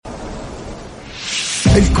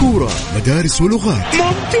الكورة مدارس ولغات.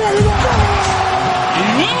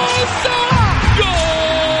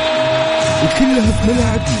 وكلها في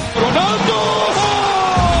ملاعبنا. رونالدو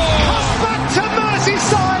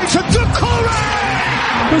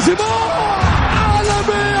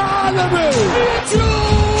عالمي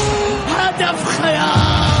هدف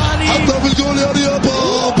خيالي. حطها في الجول يا رياض.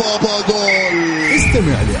 بابا جول.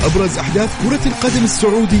 استمع لأبرز أحداث كرة القدم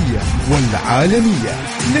السعودية والعالمية.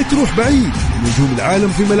 لا تروح بعيد، نجوم العالم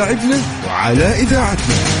في ملاعبنا وعلى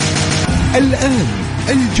إذاعتنا. الآن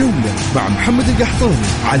الجولة مع محمد القحطاني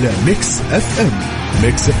على ميكس اف ام.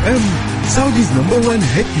 ميكس اف ام سعوديز نمبر 1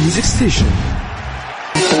 هيت ميوزك ستيشن.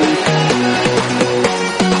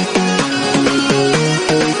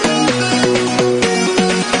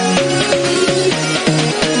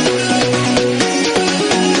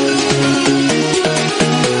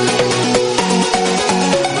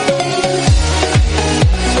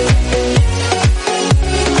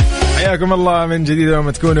 حياكم الله من جديد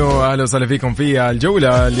وما تكونوا أهلا وسهلا فيكم في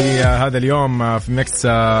الجولة لهذا اليوم في ميكس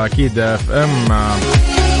أكيد اف ام.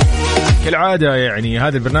 كالعادة يعني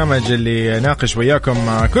هذا البرنامج اللي ناقش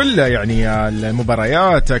وياكم كل يعني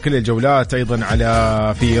المباريات، كل الجولات، أيضا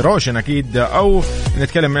على في روشن أكيد، أو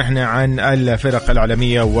نتكلم احنا عن الفرق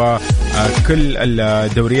العالمية وكل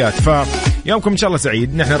الدوريات. فيومكم إن شاء الله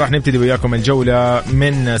سعيد. نحن راح نبتدي وياكم الجولة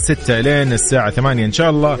من 6 لين الساعة 8 إن شاء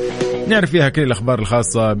الله، نعرف فيها كل الأخبار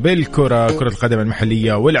الخاصة بالكرة، كرة القدم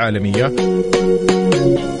المحلية والعالمية.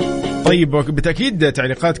 طيب بالتأكيد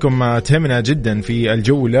تعليقاتكم تهمنا جدا في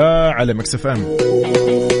الجولة على ميكس اف ام.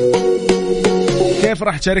 كيف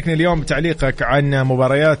راح تشاركني اليوم بتعليقك عن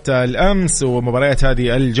مباريات الأمس ومباريات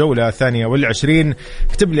هذه الجولة 22؟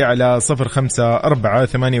 اكتب لي على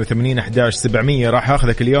 0548811700. راح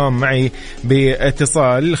أخذك اليوم معي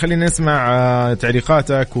باتصال. خلينا نسمع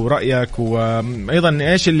تعليقاتك ورأيك، وأيضا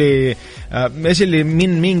إيش اللي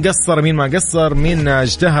مين قصر، مين ما قصر، مين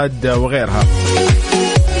اجتهد وغيرها.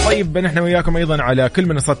 طيب نحن وياكم أيضا على كل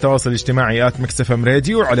منصات التواصل الاجتماعي @ميكس اف ام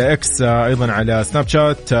راديو، على اكس، أيضا على سناب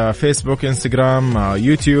شات، فيسبوك، انستغرام،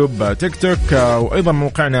 يوتيوب، تيك توك، وأيضا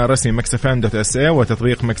موقعنا الرسمي mixfm.sa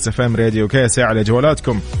وتطبيق ميكس اف ام راديو كيسا على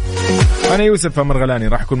جوالاتكم. أنا يوسف مرغلاني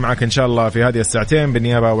راح أكون معك إن شاء الله في هذه الساعتين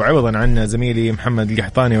بالنيابة وعوضا عن زميلي محمد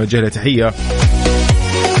القحطاني، وجه له تحية.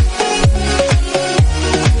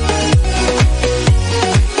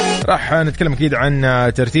 راح نتكلم أكيد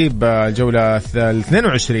عن ترتيب الجولة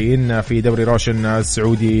 22 في دوري روشن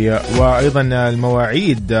السعودي، وأيضا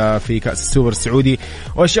المواعيد في كأس السوبر السعودي،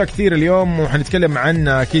 وأشياء كثير اليوم. وحنتكلم عن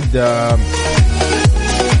أكيد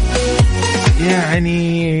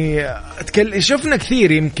يعني شفنا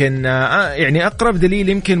كثير، يمكن يعني أقرب دليل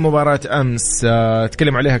يمكن مباراة أمس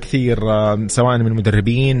تكلم عليها كثير، سواء من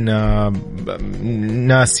المدربين،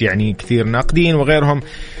 ناس يعني كثير ناقدين وغيرهم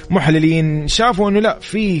محللين، شافوا أنه لا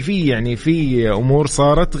في أمور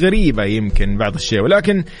صارت غريبة يمكن بعض الشيء،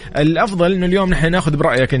 ولكن الأفضل أنه اليوم نحن نأخذ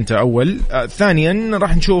برأيك أنت أول. ثانيا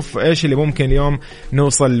راح نشوف إيش اللي ممكن اليوم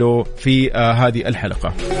نوصل له في هذه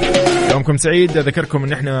الحلقة. يومكم سعيد. أذكركم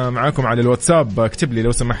أن احنا معاكم على الواتساب، اكتب لي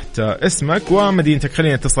لو سمحت اسمك ومدينتك،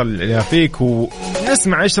 خلينا نتصل فيك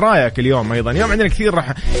ونسمع ايش رايك اليوم. ايضا اليوم عندنا كثير،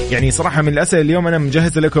 راح يعني صراحة من الأسئلة اليوم أنا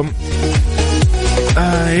مجهز لكم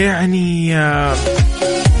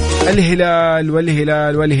الهلال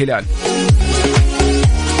والهلال.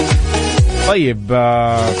 طيب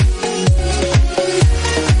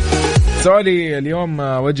سؤالي اليوم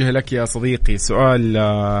وجه لك يا صديقي، سؤال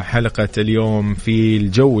حلقة اليوم في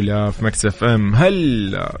الجولة في ميكس اف ام: هل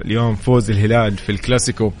اليوم فوز الهلال في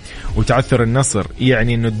الكلاسيكو وتعثر النصر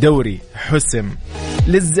يعني انه الدوري حسم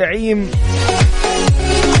للزعيم؟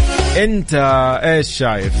 انت ايش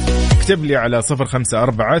شايف؟ اكتب لي على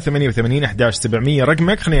 0548811700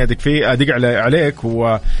 رقمك، خليني ادق عليك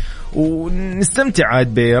ونستمتع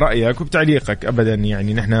عاد برأيك وبتعليقك أبدا.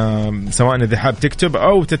 يعني نحن سواء إذا حاب تكتب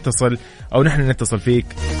أو تتصل أو نحن نتصل فيك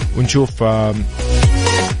ونشوف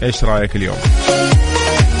إيش رأيك اليوم.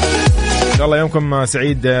 إن شاء الله يومكم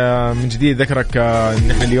سعيد من جديد. ذكرك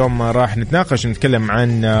نحن اليوم راح نتناقش ونتكلم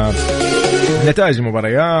عن نتائج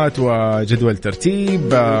المباريات وجدول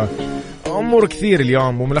ترتيب أمور كثير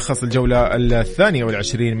اليوم، وملخص الجولة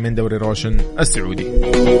 22 من دوري روشن السعودي.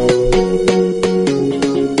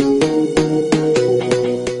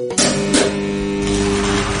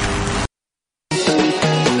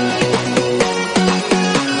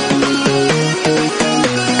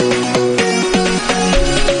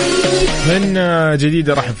 من جديد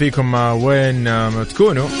أرحب فيكم وين ما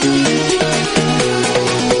تكونوا.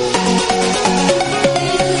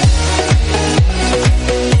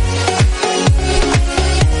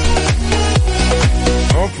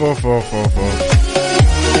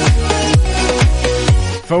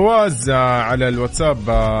 فواز على الواتساب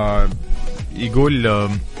يقول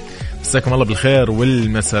مساكم الله بالخير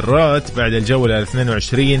والمسرات. بعد الجولة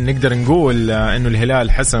 22 نقدر نقول إنه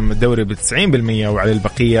الهلال حسم الدوري ب90%، وعلى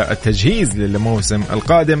البقية التجهيز للموسم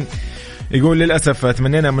القادم. يقول للأسف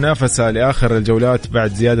تمنينا منافسة لآخر الجولات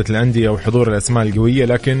بعد زيادة الأندية وحضور الأسماء القوية،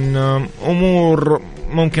 لكن أمور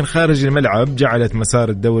ممكن خارج الملعب جعلت مسار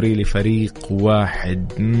الدوري لفريق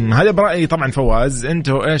واحد. هذا برأيي طبعا. فواز،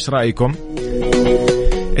 أنتوا إيش رأيكم؟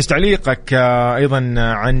 إيش تعليقك أيضا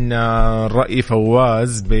عن رأي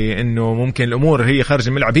فواز بأنه ممكن الأمور هي خارج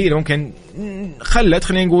الملعب هي ممكن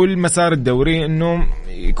خلينا نقول مسار الدوري أنه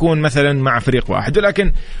يكون مثلا مع فريق واحد،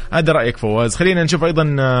 ولكن هذا رأيك فواز. خلينا نشوف أيضا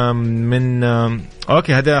من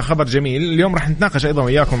أوكي، هذا خبر جميل. اليوم راح نتناقش أيضا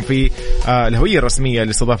وياكم في الهوية الرسمية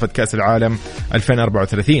لاستضافة كأس العالم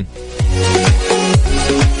 2034.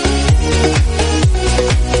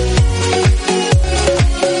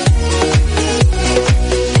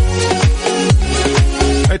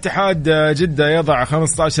 اتحاد جدة يضع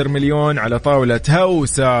 15 مليون على طاولة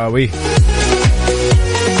هوساوي.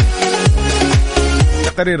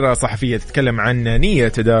 تقارير صحفية تتكلم عن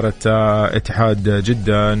نية إدارة اتحاد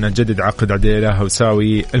جدة أن تجدد عقد عبد الله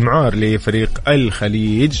هوساوي المعار لفريق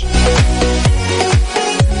الخليج.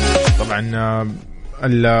 طبعا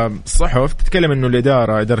الصحف تتكلم أنه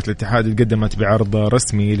إدارة الاتحاد قدمت بعرض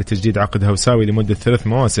رسمي لتجديد عقد هوساوي لمدة 3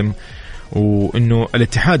 مواسم، وإنه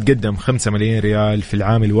الاتحاد قدم 5 مليون ريال في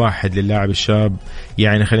العام الواحد للاعب الشاب،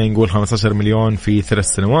 يعني خلينا نقول 15 مليون في 3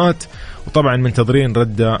 سنوات. وطبعا منتظرين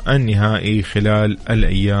رد النهائي خلال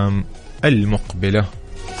الأيام المقبلة.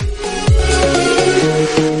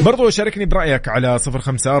 برضو شاركني برأيك على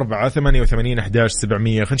 0548811700. خلينا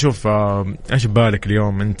نشوف ايش ببالك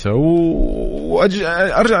اليوم انت،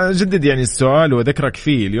 وارجع اجدد يعني السؤال واذكرك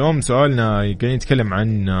فيه. اليوم سؤالنا قاعدين نتكلم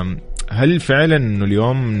عن هل فعلا انه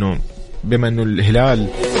اليوم انه بما انه الهلال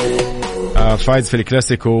فايز في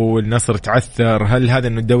الكلاسيكو والنصر تعثر، هل هذا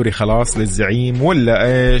انه الدوري خلاص للزعيم ولا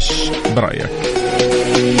ايش برأيك؟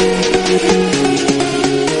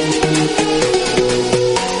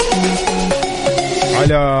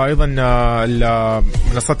 على ايضا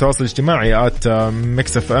منصات التواصل الاجتماعي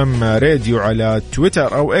ميكس اف ام راديو على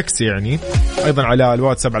تويتر او اكس، يعني ايضا على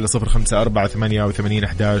الواتساب على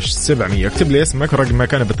 0548811700. اكتب لي اسمك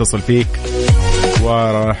ورقمك انا بتصل فيك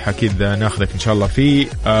وراح اكيد ناخذك ان شاء الله في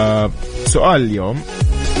سؤال اليوم.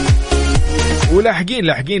 ولاحقين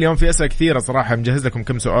اليوم في اسئله كثيره صراحه، مجهز لكم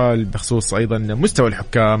كم سؤال بخصوص ايضا مستوى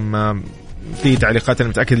الحكام. في تعليقات انا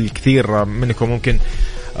متاكد الكثير منكم ممكن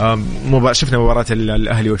شفنا مباراة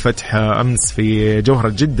الأهلي والفتح أمس في جوهرة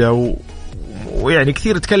جدة، ويعني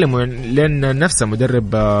كثير تكلموا لأن نفسه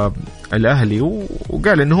مدرب الأهلي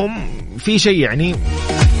وقال إنهم في شيء يعني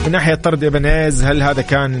من ناحية طرد إبناز، هل هذا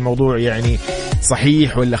كان الموضوع يعني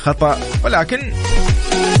صحيح ولا خطأ؟ ولكن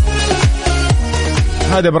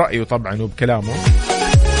هذا برأيه طبعا وبكلامه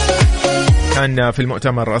كان في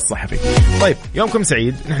المؤتمر الصحفي. طيب يومكم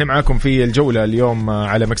سعيد، نحن معاكم في الجولة اليوم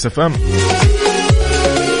على ميكس اف ام.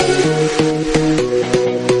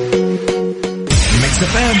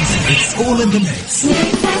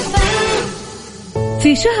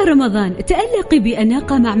 في شهر رمضان تألقي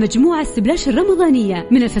بأناقة مع مجموعة سبلاش الرمضانية،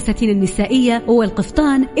 من الفساتين النسائية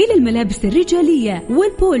والقفطان إلى الملابس الرجالية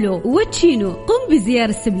والبولو والتشينو. قم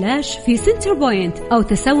بزيارة سبلاش في سنتر بوينت أو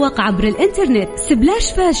تسوق عبر الإنترنت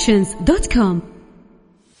splashfashions.com.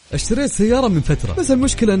 اشتريت سيارة من فترة، بس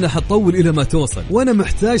المشكلة انها حتطول الى ما توصل، وانا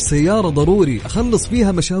محتاج سيارة ضروري اخلص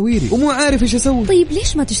فيها مشاويري ومو عارف ايش اسوي. طيب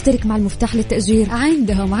ليش ما تشترك مع المفتاح للتأجير؟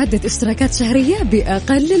 عندهم عدة اشتراكات شهرية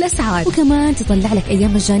بأقل الأسعار، وكمان تطلع لك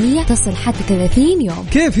أيام مجانية تصل حتى 30 يوم.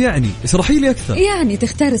 كيف يعني؟ اشرحي لي أكثر. يعني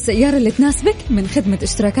تختار السيارة اللي تناسبك من خدمة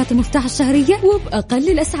اشتراكات المفتاح الشهرية وبأقل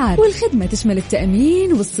الأسعار، والخدمة تشمل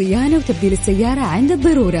التأمين والصيانة وتبديل السيارة عند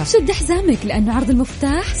الضرورة. شد حزامك لأنه عرض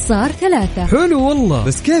المفتاح صار 3. حلو والله،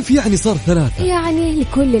 بس كيف يعني صار 3؟ يعني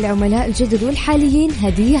لكل العملاء الجدد والحاليين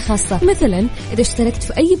هدية خاصة. مثلا إذا اشتركت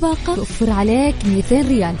في أي باقة توفر عليك 200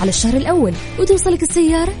 ريال على الشهر الأول، وتوصلك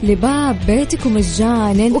السيارة لباب بيتك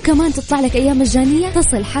مجانا، وكمان تطلع لك أيام مجانية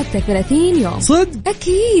تصل حتى 30 يوم. صدق؟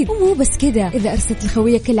 أكيد. ومو بس كذا، إذا أرسلت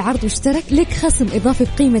لخويك العرض واشترك لك خصم إضافي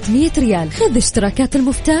بقيمة 100 ريال. خذ اشتراكات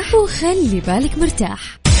المفتاح وخلي بالك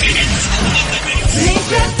مرتاح.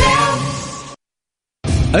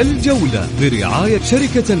 الجولة برعاية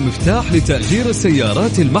شركة المفتاح لتأجير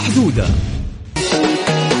السيارات المحدودة.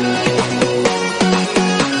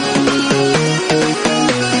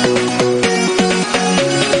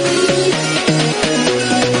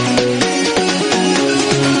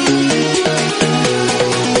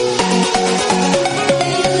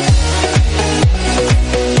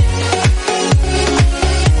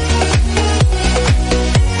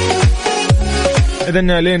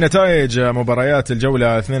 إذن لنتائج مباريات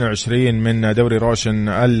الجولة 22 من دوري روشن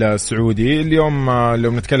السعودي اليوم،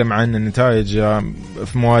 لو نتكلم عن النتائج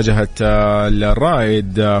في مواجهة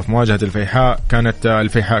الرائد في مواجهة الفيحاء، كانت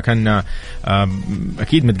الفيحاء كان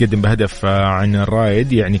أكيد متقدم بهدف عن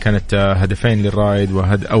الرائد، يعني كانت هدفين للرائد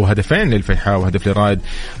أو هدفين للفيحاء وهدف للرائد.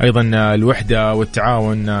 أيضا الوحدة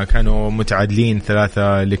والتعاون كانوا متعادلين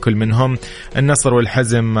 3 لكل منهم. النصر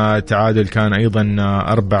والحزم تعادل كان أيضا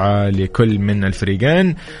 4 لكل من الفريقين.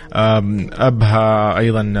 أبها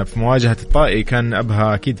أيضا في مواجهة الطائي كان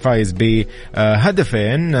أبها أكيد فايز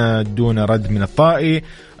بهدفين دون رد من الطائي.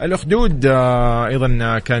 الأخدود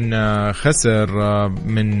أيضا كان خسر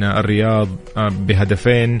من الرياض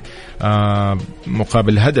بهدفين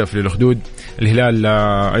مقابل هدف للأخدود. الهلال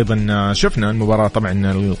أيضا شفنا المباراة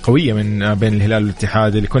طبعا القوية من بين الهلال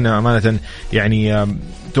والاتحاد اللي كنا أمانة يعني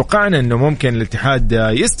توقعنا أنه ممكن الاتحاد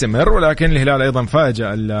يستمر، ولكن الهلال أيضا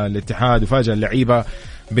فاجأ الاتحاد وفاجأ اللعيبة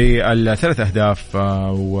بال3 أهداف،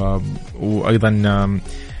 وأيضا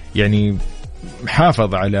يعني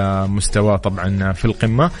حافظ على مستوى طبعا في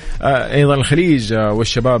القمة. أيضا الخليج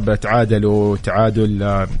والشباب تعادلوا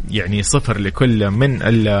تعادل يعني 0 لكل من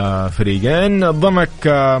الفريقين. ضمك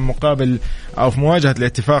مقابل أو في مواجهة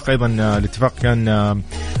الاتفاق، أيضا الاتفاق كان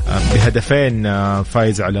بهدفين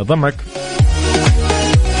فايز على ضمك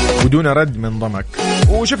ودون رد من ضمك.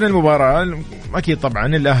 وشفنا المباراة أكيد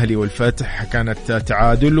طبعا الأهلي والفتح كانت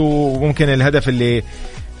تعادل، وممكن الهدف اللي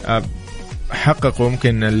حققه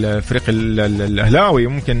ممكن الفريق الأهلاوي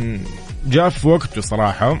ممكن جاء في وقته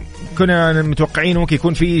صراحة. كنا متوقعين ممكن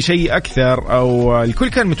يكون في شيء أكثر، أو الكل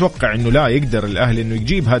كان متوقع أنه لا يقدر الأهلي أنه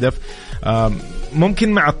يجيب هدف،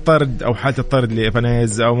 ممكن مع الطرد أو حالة الطرد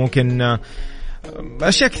لإبانيز، أو ممكن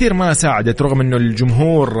أشياء كثير ما ساعدت، رغم أنه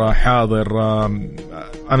الجمهور حاضر.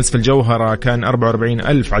 أمس في الجوهرة كان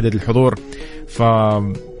 44,000 عدد الحضور،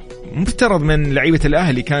 فمفترض من لعيبة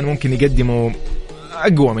الأهلي كان ممكن يقدموا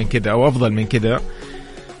أقوى من كذا أو أفضل من كذا.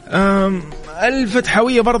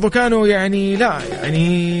 الفتحوية برضو كانوا يعني لا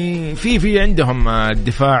يعني في عندهم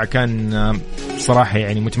الدفاع كان صراحة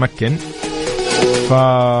يعني متمكن،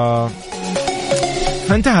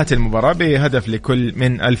 فانتهت المباراة بهدف لكل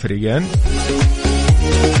من الفريقين.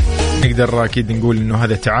 نقدر أكيد نقول إنه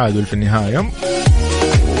هذا تعادل في النهاية.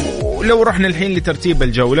 ولو رحنا الحين لترتيب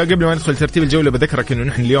الجولة، قبل ما ندخل ترتيب الجولة بذكرك إنه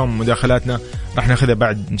نحن اليوم مداخلاتنا راح ناخذها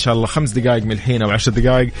بعد إن شاء الله 5 دقائق من الحين أو 10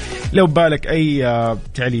 دقائق. لو بالك أي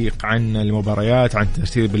تعليق عن المباريات، عن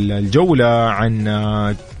ترتيب الجولة، عن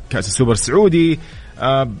كأس السوبر السعودي،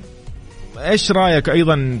 إيش رأيك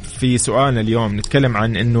أيضا في سؤالنا اليوم؟ نتكلم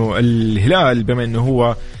عن إنه الهلال بما إنه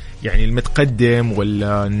هو يعني المتقدم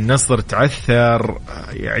والنصر تعثر،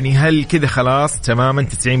 يعني هل كذا خلاص تماما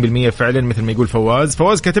 90% فعلا مثل ما يقول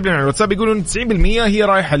فواز كاتب لنا على الواتساب يقولون 90% هي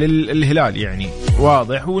رايحة للهلال، يعني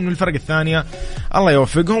واضح، وإنه الفرق الثانية الله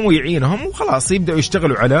يوفقهم ويعينهم وخلاص يبدأوا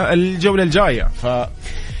يشتغلوا على الجولة الجاية.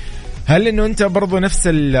 فهل إنه أنت برضو نفس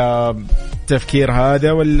التفكير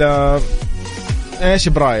هذا ولا إيش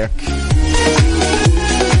برأيك؟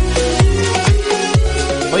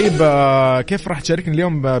 طيب كيف راح تشاركني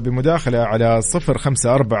اليوم بمداخلة على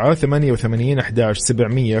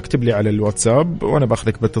 054-88-11-700؟ اكتب لي على الواتساب وأنا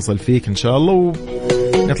باخذك بتصل فيك إن شاء الله،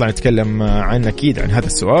 ونطلع نتكلم عن أكيد عن هذا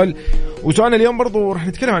السؤال. وسؤالنا اليوم برضو راح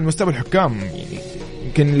نتكلم عن مستوى الحكام. يعني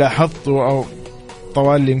يمكن لاحظتوا أو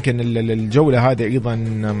طوال يمكن الجولة هذه أيضا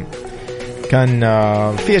كان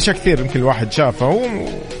في أشياء كثير يمكن الواحد شافه،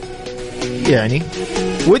 يعني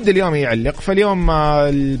ود اليوم يعلق. فاليوم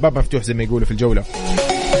الباب مفتوح زي ما يقولوا في الجولة.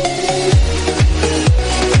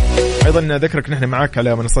 أيضا ذكرك نحن معك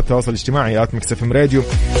على منصات التواصل الاجتماعي @مكسفم راديو.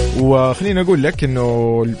 وخلينا أقول لك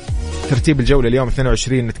إنه ترتيب الجولة اليوم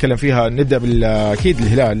 22 نتكلم فيها. نبدأ بالأكيد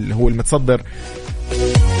الهلال هو المتصدر،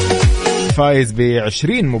 فايز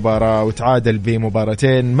ب20 مباراة وتعادل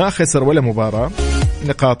بمباراتين، ما خسر ولا مباراة.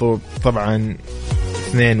 نقاطه طبعا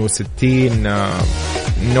 62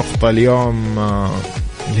 نقطة اليوم.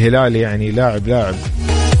 الهلال يعني لاعب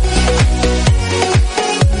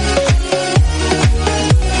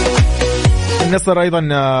النصر أيضا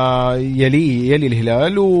يلي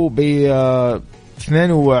الهلال وب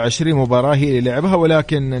 22 مباراة هي اللي لعبها،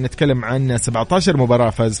 ولكن نتكلم عن 17 مباراة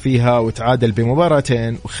فاز فيها وتعادل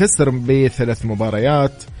بمباراتين وخسر ب3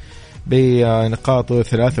 مباريات بنقاطه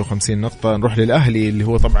 53 نقطة. نروح للأهلي اللي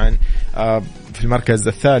هو طبعا في المركز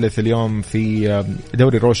الثالث اليوم في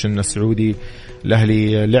دوري روشن السعودي.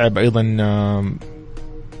 الأهلي لعب أيضا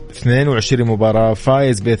 22 مباراة،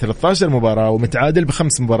 فايز ب13 مباراة ومتعادل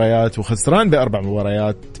ب5 مباريات وخسران ب4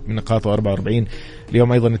 مباريات بنقاطه 44.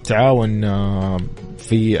 اليوم أيضا التعاون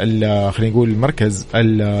في خلينا نقول المركز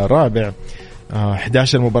الرابع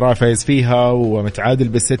 11 مباراة فايز فيها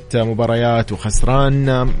ومتعادل ب6 مباريات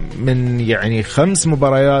وخسران من يعني 5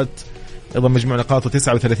 مباريات، أيضا مجموع نقاطه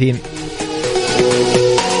 39.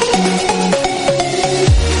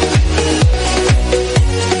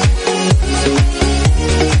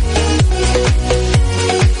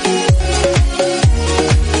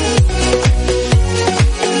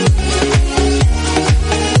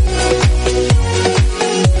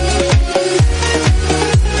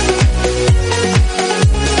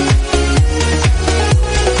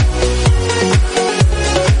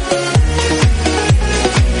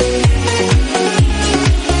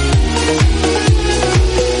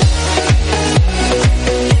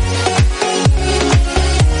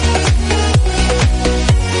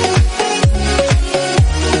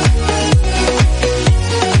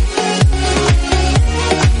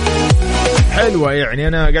 يعني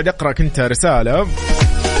أنا قاعد أقرأ كنت رسالة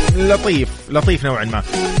لطيف نوعا ما.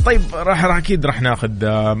 طيب راح أكيد راح ناخذ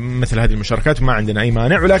مثل هذه المشاركات وما عندنا أي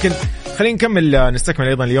مانع، ولكن خلينا نكمل نستكمل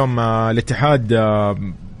أيضا اليوم. الاتحاد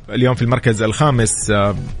اليوم في المركز الخامس،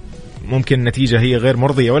 ممكن النتيجة هي غير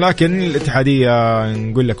مرضية، ولكن الاتحادية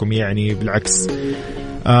نقول لكم يعني بالعكس.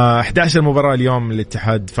 11 مباراة اليوم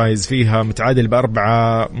الاتحاد فايز فيها، متعادل ب4،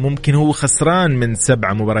 ممكن هو خسران من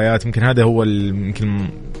 7 مباريات، ممكن هذا هو يمكن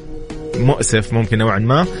مؤسف ممكن نوعا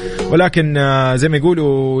ما، ولكن زي ما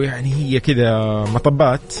يقولوا يعني هي كذا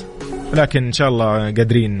مطبات، ولكن إن شاء الله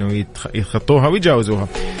قادرين إنه يخطوها ويجاوزوها.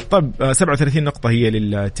 طب 37 نقطة هي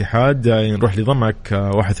للاتحاد. نروح لضمك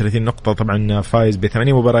 31 نقطة، طبعا فايز ب8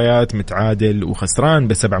 مباريات، متعادل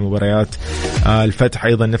وخسران ب7 مباريات. الفتح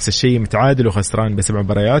أيضا نفس الشيء، متعادل وخسران ب7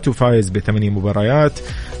 مباريات وفايز ب8 مباريات.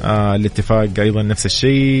 الاتفاق أيضا نفس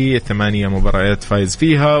الشيء، 8 مباريات فايز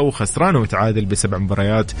فيها وخسران ومتعادل ب7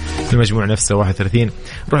 مباريات، المجموع نفسه 31.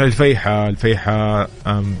 نروح للفيحة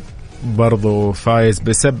برضو فايز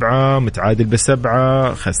ب7، متعادل ب7،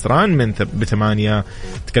 خسران من ب8.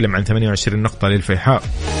 تكلم عن 28 نقطة للفيحاء.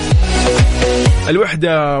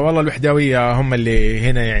 الوحدة والله الوحداوية هم اللي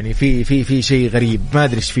هنا يعني في شيء غريب، ما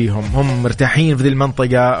أدري إيش فيهم، هم مرتاحين في ذي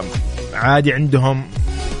المنطقة عادي، عندهم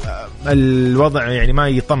الوضع يعني ما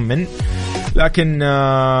يطمن، لكن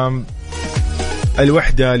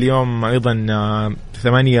الوحدة اليوم أيضا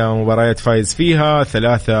 8 مباريات فايز فيها،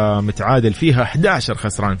 3 متعادل فيها، 11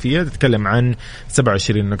 خسران فيها، تتكلم عن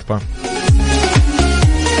 27 نقطة.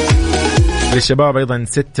 للشباب أيضا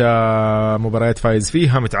 6 مباريات فايز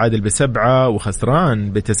فيها، متعادل ب7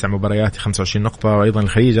 وخسران ب9 مباريات، 25 نقطة. وأيضا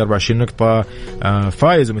الخليج 24 نقطة،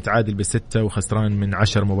 فايز ومتعادل ب6 وخسران من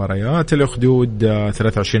 10 مباريات. الأخدود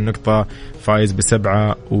 23 نقطة، فايز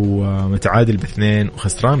ب7 ومتعادل ب2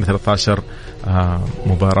 وخسران ب13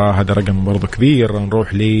 مباراة، هذا رقم برضو كبير.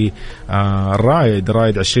 نروح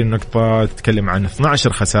للرايد 20 نقطة، تتكلم عن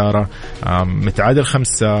 12 خسارة، متعادل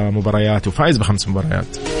 5 مباريات وفايز ب5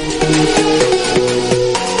 مباريات.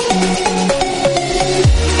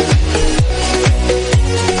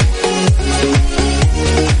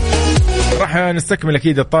 راح نستكمل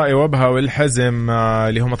أكيد الطائي وابها والحزم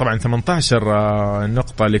اللي هم طبعا 18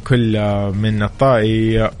 نقطة لكل من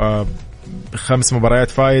الطائي، 5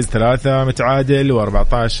 مباريات فايز، 3 متعادل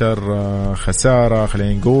و14 خسارة.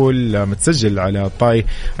 خلينا نقول متسجل على الطائي.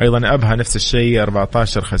 أيضا أبها نفس الشيء،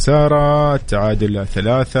 14 خسارة، تعادل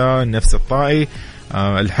 3، نفس الطائي.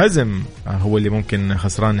 الحزم هو اللي ممكن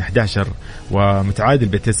خسران 11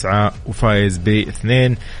 ومتعادل ب9 وفايز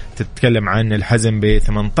ب2. تتكلم عن الحزم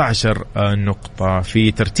ب18 نقطة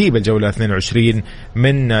في ترتيب الجولة 22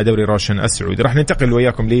 من دوري روشن السعودي. راح ننتقل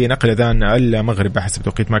وياكم لنقل أذان المغرب بحسب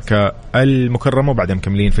توقيت مكة المكرمة، وبعدها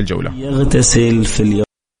مكملين في الجولة. يغتسل في اليوم.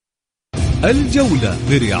 الجولة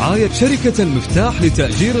برعاية شركة المفتاح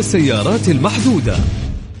لتأجير السيارات المحدودة.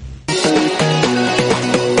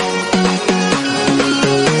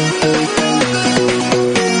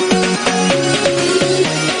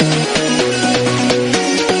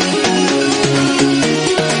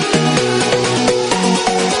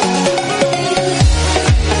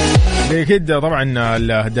 كده طبعا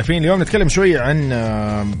الهدافين اليوم نتكلم شوي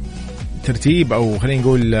عن ترتيب او خلينا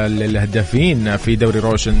نقول الهدافين في دوري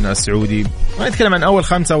روشن السعودي. نتكلم عن اول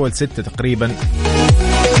 5 اول 6 تقريبا.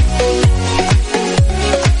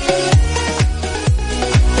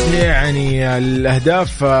 يعني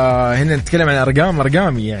الاهداف هنا نتكلم عن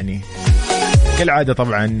ارقام يعني كالعاده.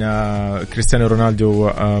 طبعا كريستيانو رونالدو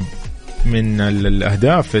من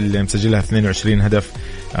الاهداف اللي مسجلها 22 هدف.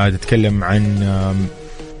 تتكلم عن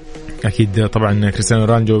أكيد طبعا كريستيانو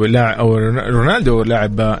رونالدو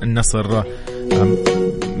لاعب النصر،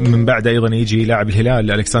 من بعد أيضا يجي لاعب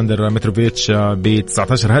الهلال ألكسندر متروفيتش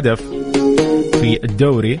ب19 هدف في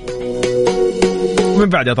الدوري. ومن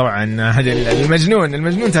بعدها طبعا هذا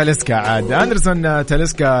المجنون تاليسكا. عاد أندرسون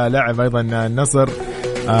تاليسكا لاعب أيضا النصر،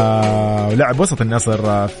 لاعب وسط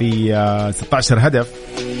النصر في 16 هدف.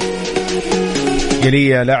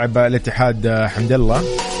 يلي لاعب الاتحاد حمد الله،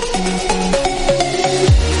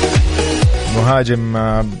 مهاجم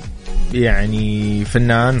يعني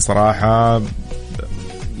فنان صراحة،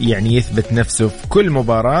 يعني يثبت نفسه في كل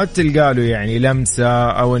مباراة تلقى له يعني لمسة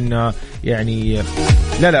أو إنه يعني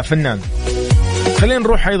لا فنان. خلينا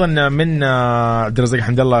نروح أيضا من عبد الرزاق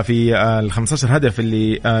حمد الله في 15 هدف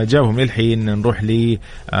اللي جاوهم للحين، نروح ل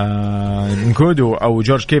نكودو أو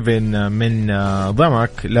جورج كيفن من ضمك،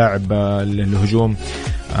 لاعب الهجوم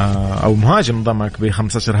أو مهاجم ضمك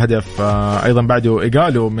ب15 هدف. أيضا بعده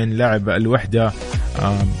إيغالو من لاعب الوحدة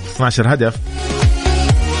 12 هدف.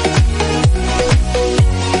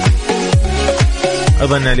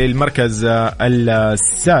 أيضا للمركز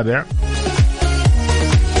السابع،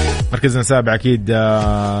 مركزنا السابع أكيد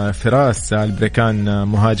فراس البريكان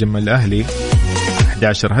مهاجم الأهلي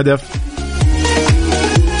 11 هدف.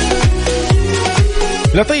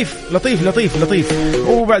 لطيف.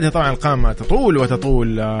 وبعدها طبعا القامة تطول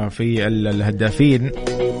وتطول في الهدافين.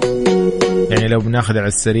 يعني لو بناخذ على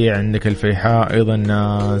السريع، عندك الفيحاء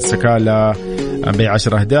أيضا سكالا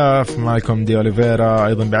ب10 أهداف، مالكوم دي أوليفيرا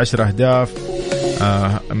أيضا ب10 أهداف.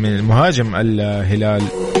 من مهاجم الهلال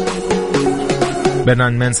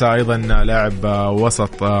برنان مينسا أيضا لاعب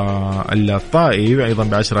وسط الطائي أيضا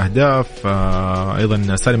ب10 أهداف.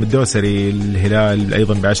 أيضا سالم الدوسري الهلال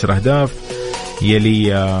أيضا ب10 أهداف. يلي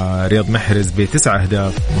رياض محرز ب9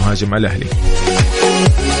 أهداف مهاجم الأهلي.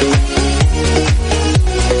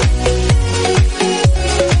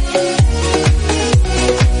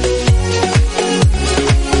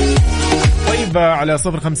 على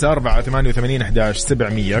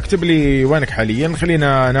 0548811700 اكتب لي وينك حاليا.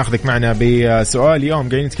 خلينا ناخذك معنا بسؤال اليوم.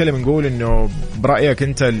 قاعدين نتكلم نقول انه برأيك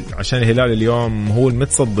انت عشان الهلال اليوم هو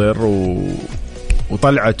المتصدر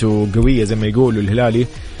وطلعته قوية زي ما يقولوا الهلالي،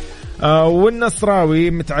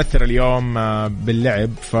 والنصراوي متعثر اليوم باللعب،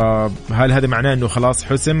 فهل هذا معناه انه خلاص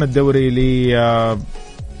حسم الدوري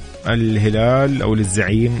للهلال او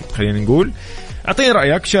للزعيم؟ خلينا نقول أعطيني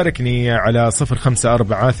رأيك، شاركني على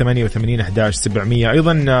 0548811700.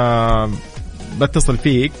 أيضا بتصل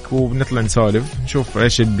فيك وبنطلع نسولف نشوف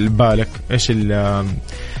إيش ببالك، إيش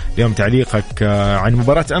اليوم تعليقك عن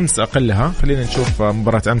مباراة أمس أقلها. خلينا نشوف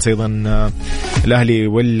مباراة أمس أيضا الأهلي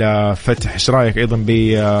ولا فتح، إيش رأيك أيضا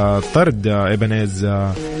بطرد إبنيز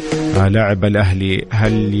لاعب الأهلي؟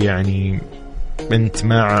 هل يعني أنت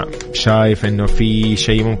مع شايف إنه في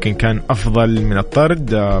شيء ممكن كان أفضل من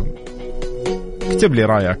الطرد؟ اكتب لي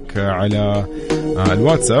رأيك على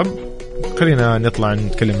الواتساب. خلينا نطلع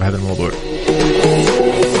نتكلم بهذا الموضوع.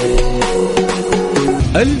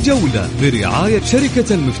 الجولة برعاية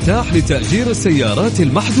شركة المفتاح لتأجير السيارات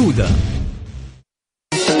المحدودة.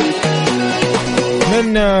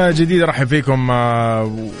 من جديد رحب فيكم.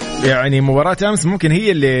 يعني مباراة أمس ممكن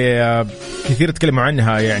هي اللي كثير تكلموا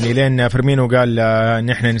عنها، يعني لأن فيرمينو قال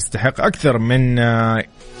نحن نستحق أكثر من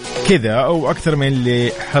كذا أو أكثر من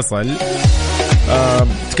اللي حصل.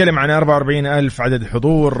 تكلم عن 44,000 عدد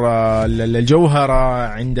حضور، الجوهرة،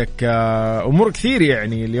 عندك أمور كثير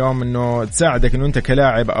يعني اليوم أنه تساعدك أنه أنت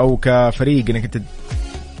كلاعب أو كفريق أنك أنت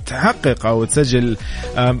تحقق أو تسجل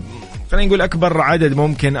خلينا نقول أكبر عدد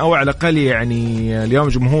ممكن، أو على الأقل يعني اليوم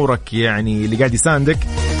جمهورك يعني اللي قاعد يساندك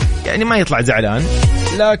يعني ما يطلع زعلان.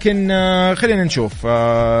 لكن خلينا نشوف،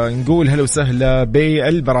 نقول هلا وسهلا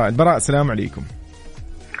بالبراء. البراء السلام عليكم.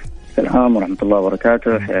 السلام ورحمة الله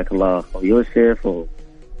وبركاته. حياك الله أخو يوسف،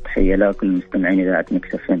 وتحية لكل المستمعين إذاعة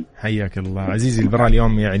مكس اف ام. حياك الله عزيزي البراء.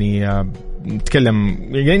 اليوم يعني نتكلم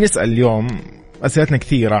يعني نسأل اليوم أسئلتنا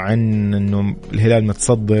كثيرة عن إنه الهلال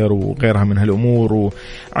متصدر وغيرها من هالأمور،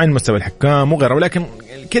 وعن مستوى الحكام وغيرها، ولكن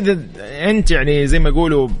كذا أنت يعني زي ما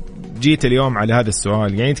يقولوا جيت اليوم على هذا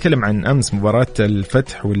السؤال. يعني نتكلم عن أمس مباراة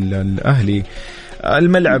الفتح والأهلي.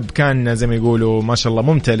 الملعب كان زي ما يقولوا ما شاء الله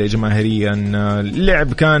ممتلئ جماهيريا،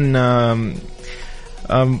 اللعب كان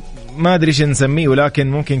ما أدري إيش نسميه،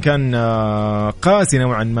 ولكن ممكن كان قاسي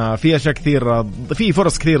نوعا ما، في أشياء كثير، في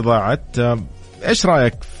فرص كثير ضاعت. إيش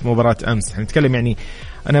رأيك في مباراة أمس؟ نتكلم يعني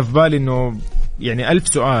أنا في بالي إنه يعني 1000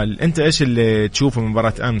 سؤال. أنت إيش اللي تشوفه من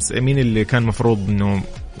مباراة أمس؟ مين اللي كان مفروض إنه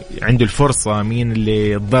عنده الفرصة؟ مين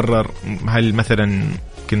اللي تضرر؟ هل مثلا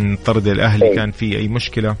كان طرد الأهلي كان فيه أي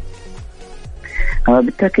مشكلة؟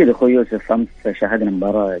 بالتأكيد أخوي يوسف، أمس شاهدنا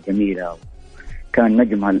مباراة جميلة، كان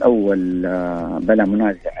نجمها الأول بلا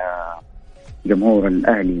منازع جمهور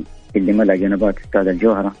الأهلي اللي ملأ جنبات استاد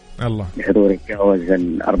الجوهرة الله بحضور يتجاوز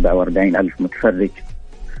 44,000 متفرج.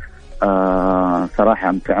 صراحة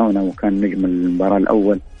أمتعونا، وكان نجم المباراة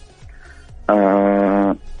الأول.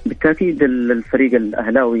 بالتأكيد الفريق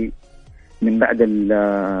الأهلاوي من بعد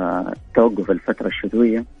توقف الفترة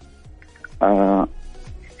الشتوية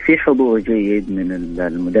في حضور جيد من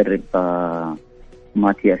المدرب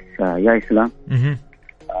ماتياس يايسلا.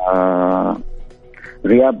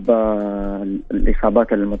 غياب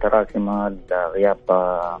الإصابات المتراكمة، غياب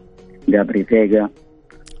جابري فيجا.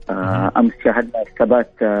 أمس شاهدنا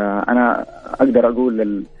ثبات، أنا أقدر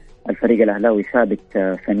أقول الفريق الأهلاوي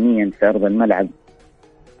ثابت فنيا في أرض الملعب.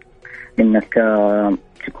 إنك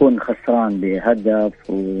تكون خسران بهدف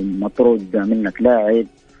ومطرود منك لاعب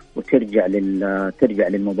وترجع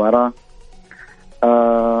للمباراة،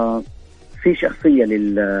 في شخصية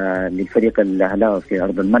للفريق الأهلاوي في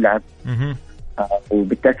أرض الملعب.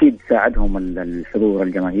 وبالتأكيد ساعدهم الحضور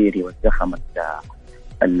الجماهيري والزخم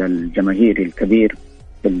الجماهيري الكبير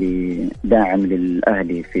اللي داعم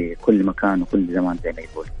للأهلي في كل مكان وكل زمان زي ما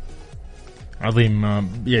يقول. عظيم.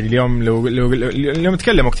 يعني اليوم لو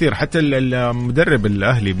تكلموا كثير، حتى المدرب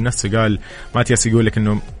الأهلي بنفسه قال، ماتياس يقول لك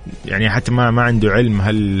إنه يعني حتى ما عنده علم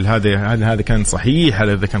هل هذا كان صحيح، هل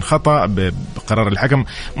هذا كان خطأ بقرار الحكم.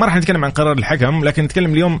 ما راح نتكلم عن قرار الحكم، لكن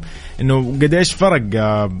نتكلم اليوم إنه قديش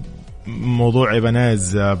فرق موضوع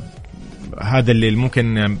إيبانيز هذا اللي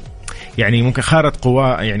ممكن يعني ممكن خارط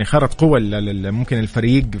قوة ممكن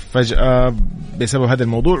الفريق فجأة بسبب هذا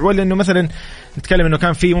الموضوع، ولا إنه مثلا نتكلم إنه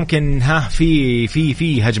كان في ممكن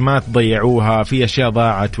في هجمات ضيعوها، في أشياء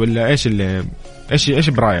ضاعت، ولا إيش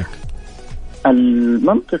برأيك؟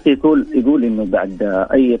 المنطق يقول إنه بعد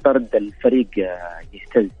أي طرد الفريق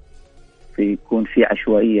يهتز، يكون في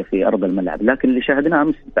عشوائية في أرض الملعب. لكن اللي شاهدناه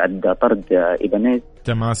أمس بعد طرد إيبانيز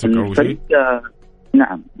تماسك أو شيء.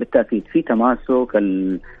 نعم بالتأكيد في تماسك،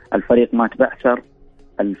 الفريق ما تبعثر،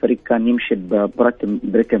 الفريق كان يمشي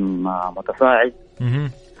برتم متصاعد.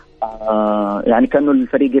 يعني كانوا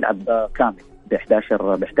الفريق يلعب كامل ب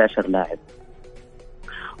 11 لاعب.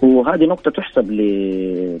 وهذه نقطة تحسب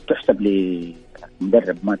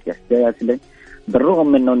لمدرب ماتياس يايسلا،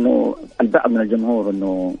 بالرغم من انه البعض من الجمهور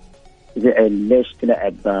انه زعل ليش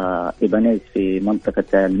تلعب إيبانيز في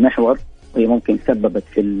منطقة المحور، وهي ممكن سببت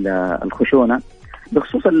في الخشونة.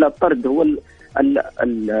 بخصوص الطرد، هو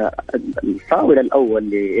الفاول الأول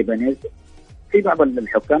لإيبانيز في بعض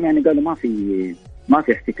الحكام يعني قالوا ما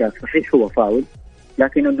في احتكاك، صحيح هو فاول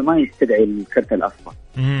لكن انه ما يستدعي الكرت الأصفر.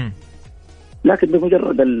 لكن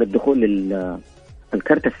بمجرد الدخول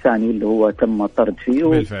الكرت الثاني اللي هو تم الطرد فيه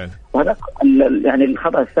بالفعل، وهذا يعني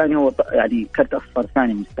الخطأ الثاني هو يعني كرت أصفر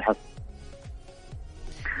ثاني مستحق.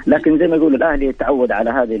 لكن زي ما يقول الأهلي يتعود على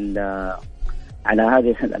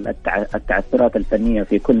هذه التعثرات الفنية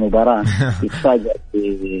في كل مباراة، يتفاجأ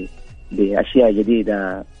بأشياء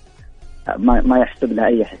جديدة ما يحسب لها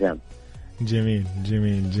أي حساب. جميل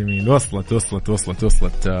جميل جميل. وصلت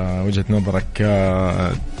وجهة نظرك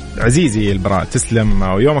عزيزي البراء. تسلم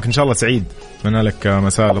ويومك إن شاء الله سعيد. أتمنى لك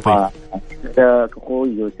مساء لطيف. أخوي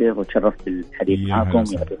يوسف وتشرفت بالحديث معكم،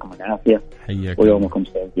 يعطيكم العافية ويومكم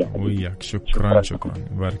سعيد. وياك شكرا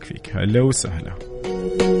بارك فيك. هلا وسهلا.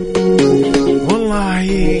 والله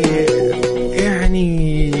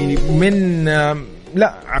يعني من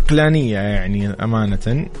لا عقلانية يعني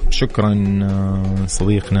أمانة. شكرا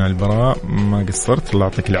صديقنا البراء، ما قصرت، الله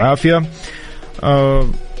يعطيك العافية.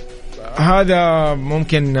 هذا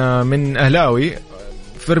ممكن من أهلاوي.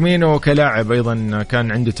 فيرمينو كلاعب أيضا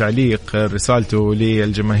كان عنده تعليق، رسالته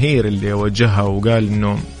للجماهير اللي وجهها وقال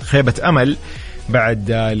إنه خيبة أمل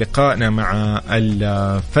بعد لقائنا مع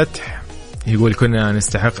الفتح، يقول كنا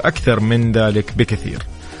نستحق أكثر من ذلك بكثير.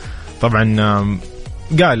 طبعا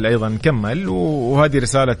قال أيضا كمل، وهذه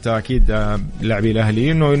رسالة أكيد لاعبي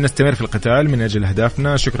الأهلي إنه نستمر في القتال من أجل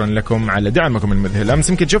أهدافنا. شكرا لكم على دعمكم المذهل. أمس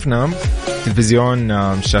يمكن شفنا تلفزيون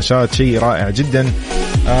الشاشات شيء رائع جدا.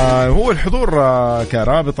 هو الحضور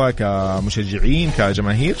كرابطة كمشجعين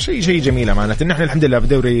كجماهير شيء جميل أمانة. نحن الحمد لله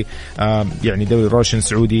بدوري يعني دوري روشن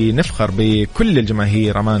سعودي نفخر بكل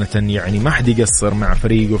الجماهير أمانة، يعني ما حد يقصر مع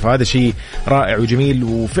فريقه، فهذا شيء رائع وجميل.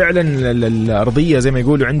 وفعلا الأرضية زي ما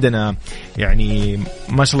يقولوا عندنا يعني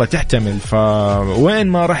ما شاء الله تحتمل، فوين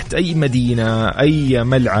ما رحت أي مدينة أي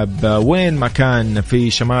ملعب وين ما كان في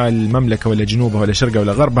شمال المملكة ولا جنوبها ولا شرقها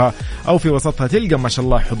ولا غربها أو في وسطها تلقى ما شاء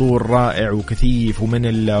الله حضور رائع وكثيف،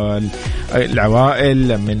 ومن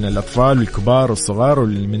العوائل من الأطفال والكبار والصغار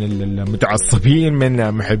ومن المتعصبين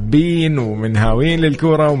من محبين ومن هاوين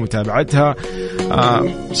للكرة ومتابعتها.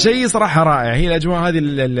 شيء صراحة رائع. هي الأجواء هذه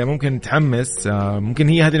اللي ممكن تحمس، ممكن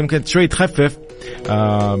هي هذه اللي ممكن شوي تخفف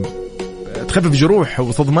جروح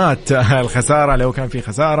وصدمات الخسارة لو كان في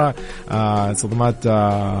خسارة، صدمات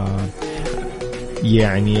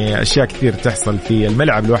يعني أشياء كثير تحصل في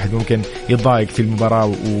الملعب. الواحد ممكن يتضايق في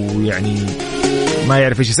المباراة ويعني ما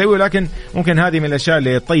يعرف ايش يسوي، لكن ممكن هذه من الاشياء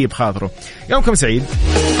اللي تطيب خاطره. يومكم سعيد.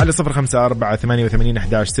 على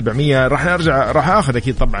 0548811700 راح اخذ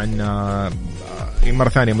اكيد طبعا مرة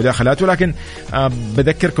ثانية مداخلات، ولكن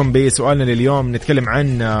بذكركم بسؤالنا لليوم. نتكلم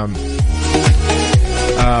عن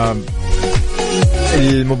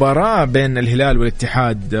المباراة بين الهلال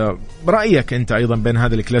والاتحاد. برأيك أنت أيضا بين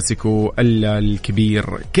هذا الكلاسيكو الكبير،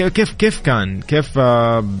 كيف كان، كيف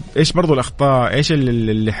إيش برضو الأخطاء، إيش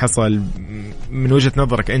اللي حصل من وجهة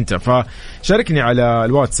نظرك أنت؟ فشاركني على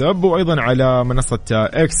الواتساب وأيضا على منصة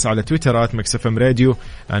إكس على تويترات ميكس اف ام راديو.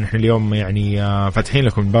 نحن اليوم يعني فاتحين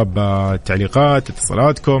لكم باب التعليقات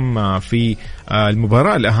اتصالاتكم في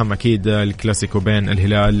المباراة الأهم أكيد الكلاسيكو بين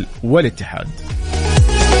الهلال والاتحاد.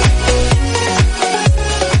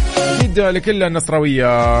 لكل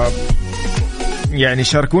النصراوية يعني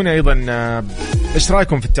شاركونا أيضا إيش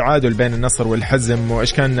رأيكم في التعادل بين النصر والحزم،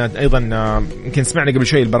 وإيش كان أيضا يمكن سمعنا قبل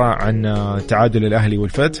شوي البراء عن تعادل الأهلي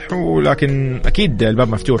والفتح، ولكن أكيد الباب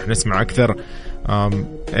مفتوح نسمع أكثر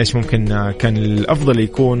إيش ممكن كان الأفضل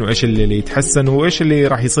يكون، وإيش اللي يتحسن، وإيش اللي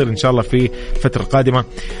راح يصير إن شاء الله في الفترة القادمة.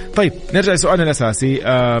 طيب نرجع لسؤالنا الأساسي.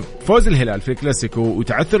 فوز الهلال في الكلاسيكو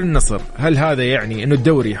وتعثر النصر، هل هذا يعني إنه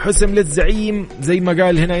الدوري حسم للزعيم زي ما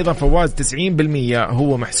قال هنا أيضا فواز 90%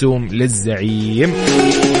 هو محسوم للزعيم؟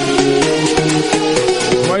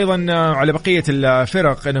 وأيضا على بقية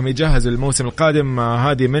الفرق أنهم يجهزوا الموسم القادم.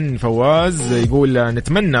 هذه من فواز يقول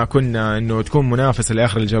نتمنى كنا أنه تكون منافسة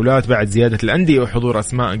لآخر الجولات بعد زيادة الأندية وحضور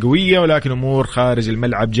أسماء قوية، ولكن أمور خارج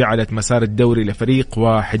الملعب جعلت مسار الدوري لفريق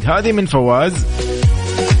واحد. هذه من فواز.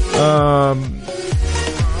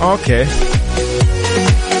 أوكي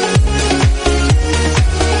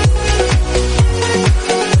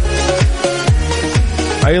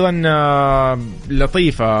أيضا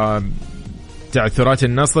لطيفة تعثرات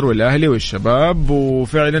النصر والأهلي والشباب،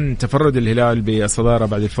 وفعلا تفرد الهلال بالصدارة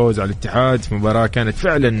بعد الفوز على الاتحاد في مباراة كانت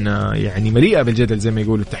فعلا يعني مليئة بالجدل زي ما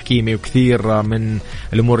يقولوا التحكيمي، وكثير من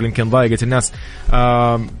الأمور اللي يمكن ضايقت الناس.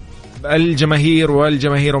 الجماهير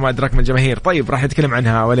وما أدراك من الجماهير. طيب راح نتكلم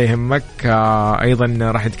عنها ولا يهمك. أيضا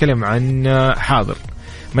راح نتكلم عن حاضر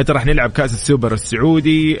متى راح نلعب كأس السوبر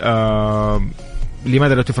السعودي،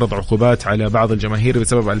 لماذا لا تفرض عقوبات على بعض الجماهير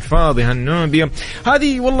بسبب ألفاظها النابية.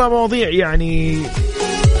 هذه والله مواضيع يعني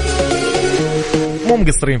مو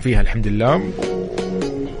مقصرين فيها الحمد لله،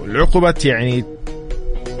 العقوبات يعني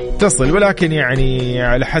تصل، ولكن يعني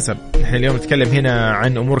على حسب. نحن اليوم نتكلم هنا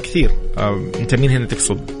عن أمور كثير. أنت مين هنا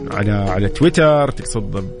تقصد؟ على تويتر،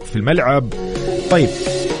 تقصد في الملعب؟ طيب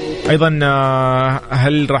أيضا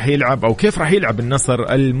هل راح يلعب أو كيف راح يلعب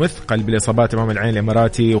النصر المثقل بالإصابات أمام العين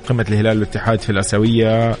الإماراتي وقمة الهلال والاتحاد في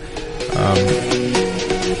الآسيوية؟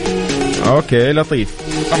 أوكي لطيف.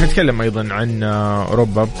 راح نتكلم أيضا عن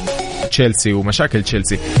أوروبا، تشيلسي ومشاكل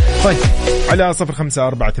تشيلسي. طيب على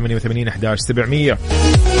 0548811700.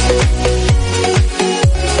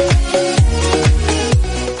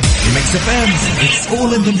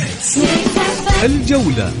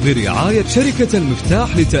 الجولة برعاية شركة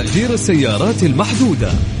المفتاح لتأجير السيارات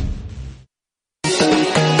المحدودة.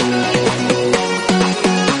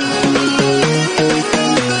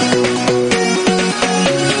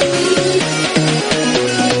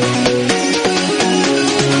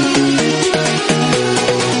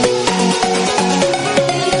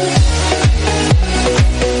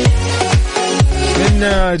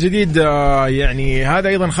 جديد يعني هذا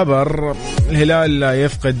أيضا خبر. الهلال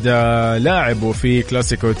يفقد لاعبه في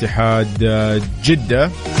كلاسيكو اتحاد جدة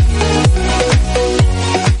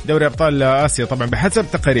دوري أبطال آسيا. طبعا بحسب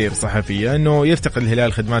تقارير صحفية أنه يفتقد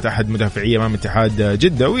الهلال خدمات أحد مدافعيه أمام اتحاد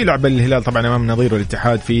جدة، ويلعب الهلال طبعا أمام نظيره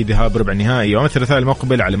الاتحاد في ذهاب ربع النهائي يوم الثلاثاء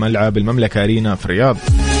المقبل على ملعب المملكة أرينا في الرياض.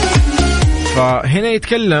 فهنا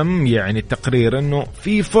يتكلم يعني التقرير انه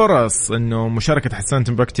في فرص انه مشاركة حسان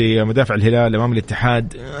تنبكتي مدافع الهلال امام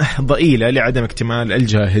الاتحاد ضئيلة لعدم اكتمال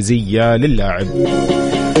الجاهزية للاعب.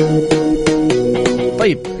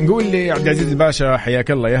 طيب نقول لي عبد العزيز الباشا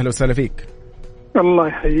حياك الله، يا اهلا وسهلا فيك. الله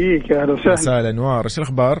يحييك، يا اهلا وسهلا. مساء الانوار، ايش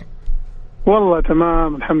الاخبار؟ والله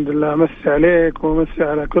تمام الحمد لله، مسي عليك ومسي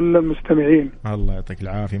على كل المستمعين. الله يعطيك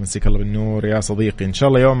العافية، مسيك الله بالنور يا صديقي. ان شاء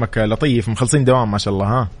الله يومك لطيف، مخلصين دوام ما شاء الله.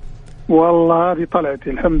 ها والله هذه طلعتي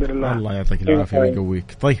الحمد لله. الله يعطيك العافية ويقويك.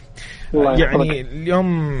 طيب يعني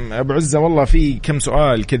اليوم أبو عزة والله في كم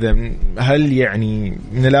سؤال كذا، هل يعني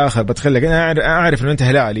من الآخر بدخلك أنا أعرف أنه أنت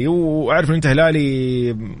هلالي، وأعرف أنه أنت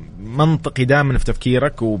هلالي منطقي دائما في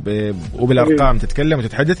تفكيرك وبالأرقام تتكلم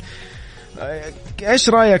وتتحدث. إيش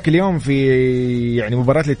رأيك اليوم في يعني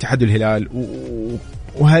مباراة الاتحاد والهلال،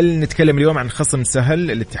 وهل نتكلم اليوم عن خصم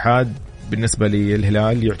سهل؟ الاتحاد بالنسبة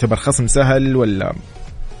للهلال يعتبر خصم سهل ولا؟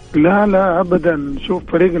 لا أبدا. شوف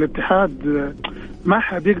فريق الاتحاد ما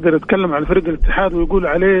حد يقدر يتكلم عن فريق الاتحاد ويقول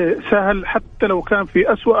عليه سهل حتى لو كان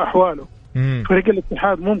في أسوأ أحواله. فريق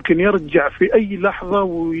الاتحاد ممكن يرجع في أي لحظة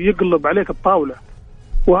ويقلب عليك الطاولة،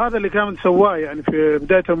 وهذا اللي كان سواه يعني في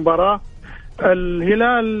بداية المباراة.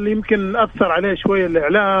 الهلال يمكن أثر عليه شوية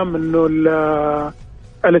الإعلام إنه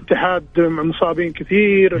الاتحاد مصابين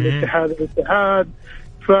كثير، الاتحاد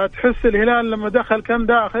فتحس الهلال لما دخل كان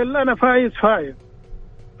داخل أنا فايز.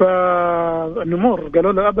 فالنمور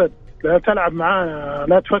قالوا له أبد لا تلعب معانا،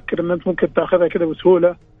 لا تفكر إن أنت ممكن تأخذها كده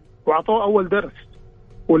بسهولة، وعطوه أول درس.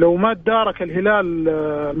 ولو ما تدارك الهلال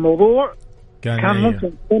الموضوع كان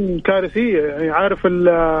ممكن تكون كارثية. يعني عارف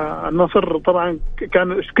النصر طبعا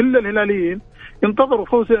كان كل الهلاليين ينتظروا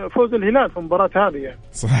فوز الهلال في المباراة هذه يعني.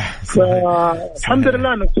 صح. الحمد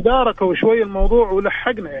لله انه تداركوا شوي الموضوع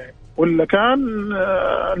ولحقنا يعني، ولا كان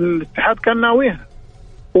الاتحاد كان ناويها.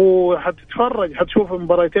 وحتتفرج حتشوف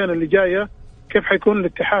المباراتين اللي جاية كيف حيكون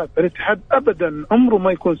الاتحاد أبدا عمره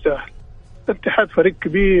ما يكون سهل. الاتحاد فريق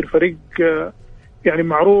كبير، فريق يعني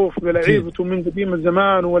معروف بلعيبته من قديم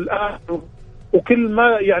الزمان والآن، وكل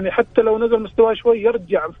ما يعني حتى لو نزل مستواه شوي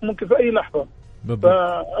يرجع ممكن في أي لحظة.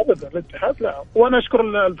 فأبدا الاتحاد لا. وأنا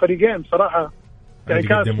أشكر الفريقين صراحة، يعني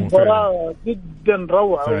كانت مباراة جدا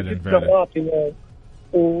روعة وجدا راقية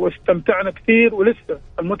واستمتعنا كثير، ولسه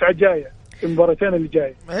المتعة جاية في المباراتين اللي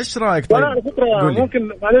جاية. إيش رأيك؟ طيب على فكرة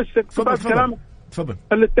ممكن معلش بعد كلامك تفضل.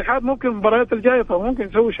 الاتحاد ممكن المباريات الجاية طبعا ممكن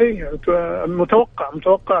يسوي شيء يعني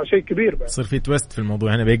متوقع شيء كبير بقى. يصير في تويست في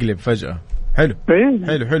الموضوع هنا بيقلب فجأة. حلو.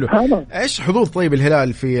 ايش حظوظ طيب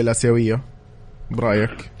الهلال في الآسيوية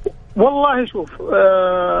برأيك؟ والله شوف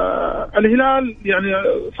الهلال يعني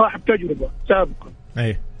صاحب تجربة سابقا،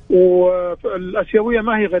 والآسيوية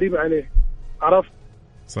ما هي غريبة عليه، عرفت؟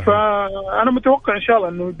 صحيح. فأنا متوقع إن شاء الله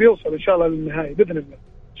إنه بيوصل إن شاء الله للنهاية بإذن الله،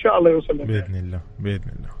 إن شاء الله يوصل للنهاية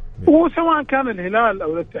بإذن الله. وسواء كان الهلال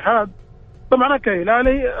أو الاتحاد، طبعا أنا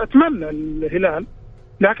كهلالي أتمنى الهلال،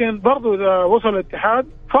 لكن برضو إذا وصل الاتحاد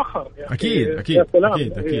فخر يعني. أكيد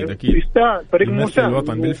يستاهل، فريق موسى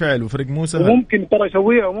الوطن بالفعل، وفريق موسى ممكن ترى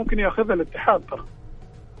يسويها وممكن يأخذها الاتحاد ترى.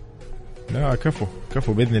 لا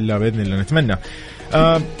كفو بإذن الله نتمنى.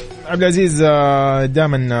 عبد العزيز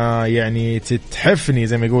دائما يعني تتحفني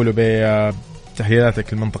زي ما يقولوا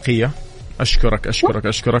بتحليلاتك المنطقية. أشكرك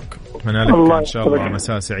أتمنى لك إن شاء الله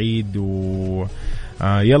مساء سعيد.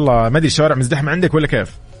 يلا ما أدري الشوارع مزدحمة عندك ولا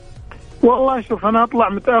كيف؟ والله شوف أنا أطلع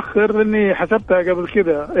متأخر إني حسبتها قبل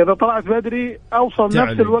كده، إذا طلعت بدري أوصل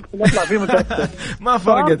نفس الوقت اللي أطلع فيه متأخر. ما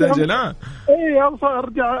فرقت أجل إيه أوصل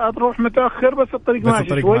أروح متأخر بس الطريق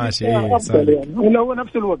ماشي يعني ولا هو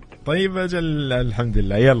نفس الوقت. طيب أجل الحمد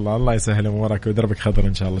لله. يلا الله يسهل أمورك ودربك خضر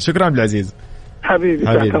إن شاء الله. شكرا عبد العزيز حبيبي.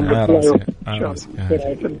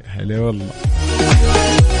 هلا والله.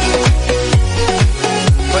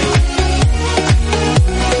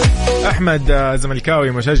 أحمد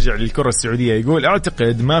زملكاوي مشجع للكرة السعودية يقول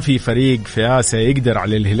أعتقد ما في فريق في آسيا يقدر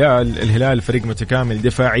على الهلال فريق متكامل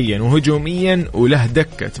دفاعيا وهجوميا وله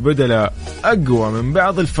دكة بدلاء أقوى من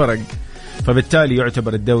بعض الفرق، فبالتالي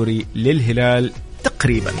يعتبر الدوري للهلال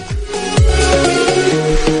تقريبا.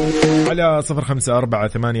 على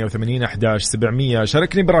 0548811700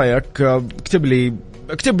 شاركني برأيك،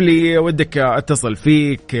 اكتب لي ودك اتصل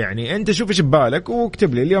فيك، يعني انت شوف ايش ببالك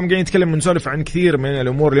واكتب لي. اليوم قاعدين نتكلم ونسولف عن كثير من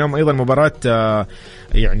الامور. اليوم ايضا مباراة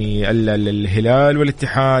يعني الهلال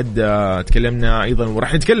والاتحاد تكلمنا ايضا،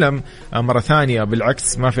 وراح نتكلم مرة ثانية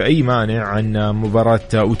بالعكس ما في اي مانع عن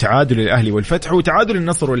مباراة وتعادل الاهلي والفتح وتعادل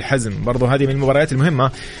النصر والحزم، برضو هذه من المباريات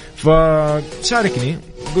المهمة. فشاركني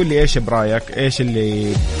قول لي ايش برايك، ايش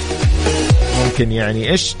اللي ممكن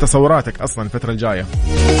يعني ايش تصوراتك اصلا الفترة الجاية.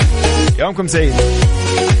 يومكم سعيد.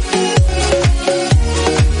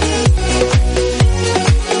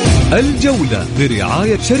 الجولة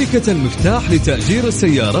برعاية شركة المفتاح لتأجير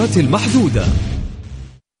السيارات المحدودة.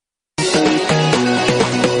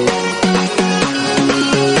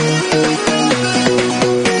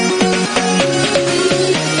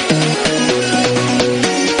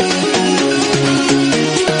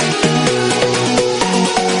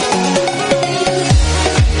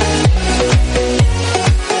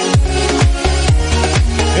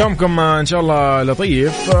 يومكم إن شاء الله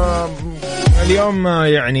لطيف. اليوم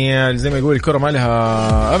يعني زي ما يقول الكرة ما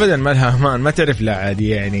لها أبدا، ما لها أمان، ما تعرف لا عادي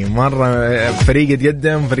يعني. مرة فريق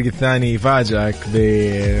يتقدم فريق الثاني يفاجئك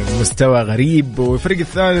بمستوى غريب، والفريق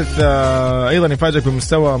الثالث أيضا يفاجئك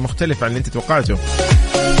بمستوى مختلف عن اللي أنت توقعته.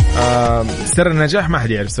 سر النجاح ما حد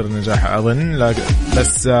يعرف سر النجاح أظن،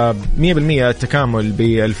 بس 100% التكامل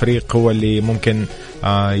بالفريق هو اللي ممكن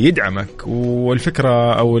يدعمك،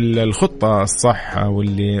 والفكرة أو الخطة الصح أو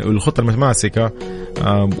الخطة المتماسكة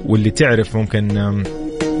واللي تعرف ممكن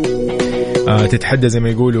تتحدى زي ما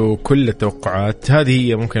يقولوا كل التوقعات. هذه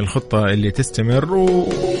هي ممكن الخطة اللي تستمر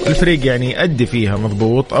والفريق يعني يؤدي فيها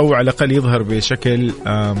مضبوط، أو على الأقل يظهر بشكل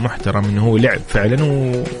محترم أنه هو لعب فعلا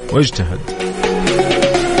واجتهد.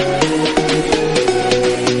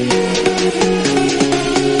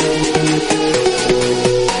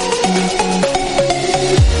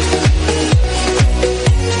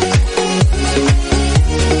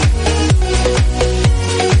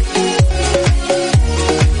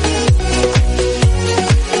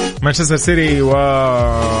 مانشستر سيتي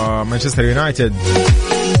ومانشستر يونايتد،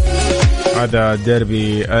 هذا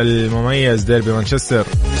الديربي المميز، ديربي مانشستر.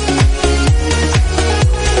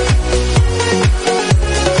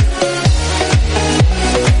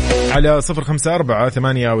 على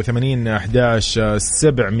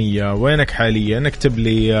 0548811700 وينك حاليا؟ اكتب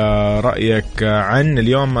لي رأيك عن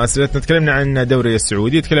اليوم. أسئلتنا تكلمنا عن الدوري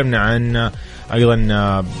السعودي، تكلمنا عن أيضا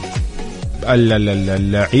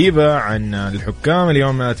اللعيبة، عن الحكام.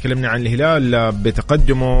 اليوم تكلمنا عن الهلال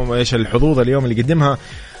بتقدمه، ايش الحظوظ اليوم اللي قدمها،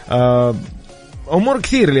 امور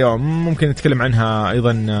كثير اليوم ممكن نتكلم عنها.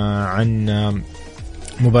 ايضا عن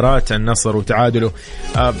مباراة النصر وتعادله،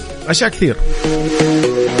 اشياء كثير.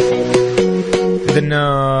 إذن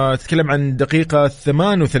تتكلم عن دقيقة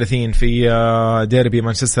 38 في ديربي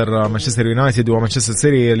مانشستر يونايتد ومانشستر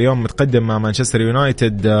سيتي. اليوم متقدم مانشستر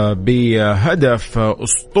يونايتد بهدف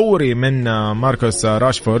أسطوري من ماركوس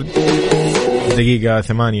راشفورد دقيقة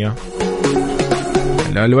 8.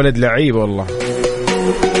 الولد لعيب والله.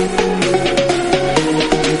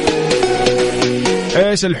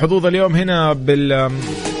 ايش الحظوظ اليوم هنا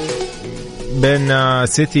بين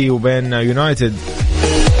سيتي وبين يونايتد؟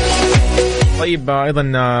 طيب أيضا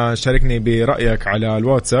شاركني برأيك على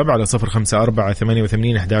الواتساب على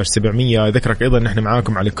 0548811700. ذكرك أيضا نحن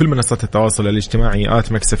معاكم على كل منصات التواصل الاجتماعي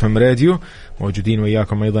 @mixfm راديو، موجودين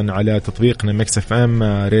وياكم أيضا على تطبيقنا mixfm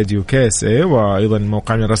راديو KSA، وأيضا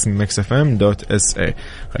موقعنا الرسمي mixfm.sa.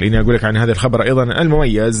 خليني أقول لك عن هذا الخبر أيضا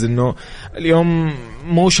المميز، إنه اليوم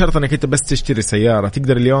مو شرط أنك أنت بس تشتري سيارة،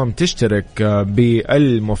 تقدر اليوم تشترك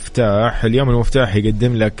بالمفتاح. اليوم المفتاح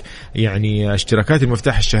يقدم لك يعني اشتراكات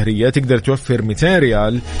المفتاح الشهرية، تقدر توفر 200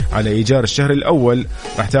 ريال على إيجار الشهر الأول،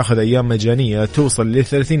 راح تاخذ أيام مجانية توصل ل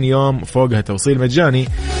 30 يوم، فوقها توصيل مجاني.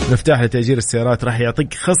 مفتاح لتأجير السيارات راح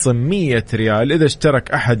يعطيك خصم 100 ريال إذا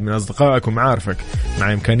اشترك أحد من أصدقائك ومعارفك،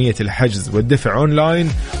 مع إمكانية الحجز والدفع أونلاين.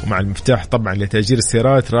 ومع المفتاح طبعا لتأجير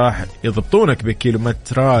السيارات راح يضبطونك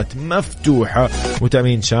بكيلومترات مفتوحة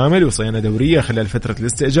وتأمين شامل وصيانة دورية خلال فترة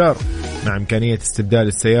الاستئجار، مع إمكانية استبدال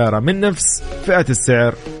السيارة من نفس فئة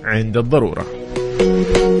السعر عند الضرورة.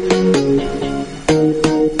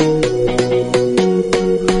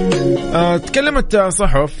 تكلمت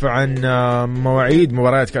صحف عن مواعيد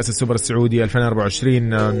مباريات كأس السوبر السعودي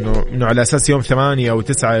 2024، انه على اساس يوم 8 و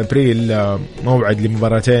 9 ابريل موعد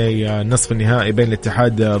لمباراتي النصف النهائي بين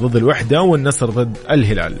الاتحاد ضد الوحدة والنصر ضد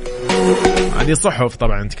الهلال. هذه صحف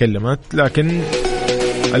طبعا تكلمت، لكن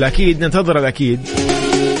الأكيد ننتظر الأكيد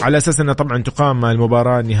على أساس أنه طبعا تقام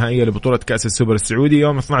المباراة النهائية لبطولة كأس السوبر السعودي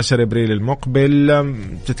يوم 12 أبريل المقبل.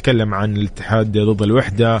 تتكلم عن الاتحاد ضد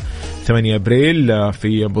الوحدة 8 أبريل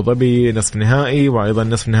في أبو ظبي نصف نهائي، وأيضا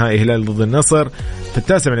نصف نهائي هلال ضد النصر في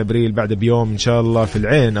 9 أبريل بعد بيوم إن شاء الله في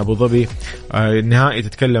العين أبو ظبي. النهائي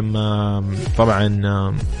تتكلم طبعا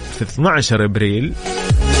في 12 أبريل.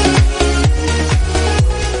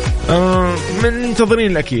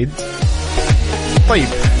 منتظرين الأكيد. طيب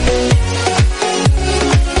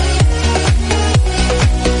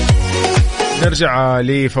نرجع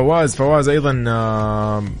لفواز أيضا.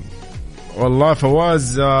 والله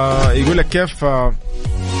فواز يقول لك كيف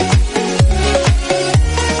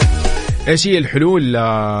ايش هي الحلول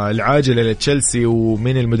العاجلة لتشيلسي،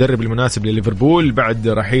 ومن المدرب المناسب لليفربول بعد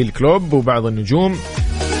رحيل كلوب وبعض النجوم.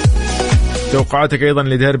 توقعاتك ايضا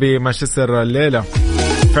لديربي مانشستر الليلة.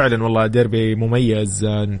 فعلا والله ديربي مميز.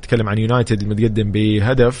 نتكلم عن يونايتد المتقدم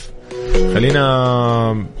بهدف.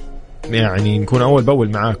 خلينا يعني نكون أول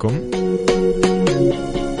بأول معاكم.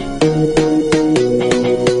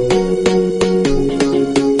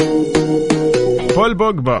 بول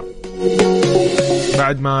بوجبا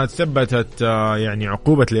بعد ما ثبتت يعني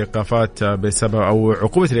عقوبة الإيقافات بسبب أو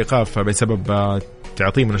عقوبة الإيقاف بسبب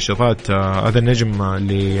تعطيه منشطات، هذا النجم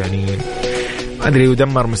اللي يعني ما أدري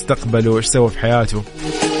يدمر مستقبله، إيش سوى في حياته.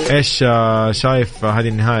 إيش شايف هذه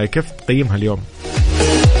النهاية، كيف تقيمها اليوم؟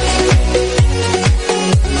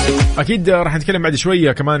 أكيد راح نتكلم بعد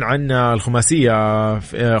شوية كمان عن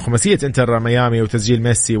خماسية إنتر ميامي وتسجيل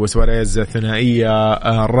ميسي وسواريز، ثنائية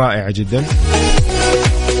رائعة جدا.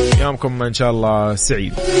 يومكم إن شاء الله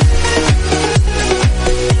سعيد.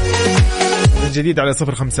 من جديد على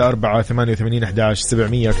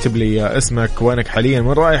 0548811700. اكتب لي اسمك وينك حاليا،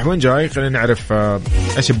 وين رايح وين جاي، خلينا نعرف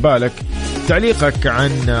ايش ببالك. تعليقك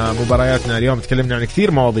عن مبارياتنا اليوم. تكلمنا عن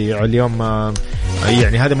كثير مواضيع اليوم،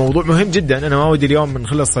 يعني هذا موضوع مهم جدا. أنا ما ودي اليوم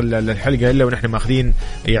نخلص الحلقة إلا ونحن ماخذين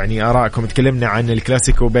يعني آراءكم. تكلمنا عن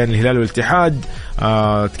الكلاسيكو بين الهلال والاتحاد،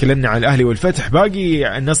 تكلمنا عن الأهلي والفتح،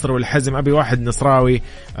 باقي النصر والحزم. أبي واحد نصراوي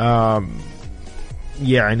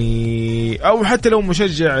يعني، أو حتى لو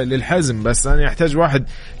مشجع للحزم، بس أنا أحتاج واحد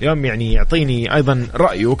اليوم يعني يعطيني أيضا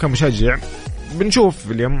رأيه كمشجع.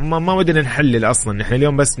 بنشوف اليوم، ما ودنا نحلل أصلا، نحن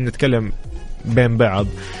اليوم بس نتكلم بين بعض.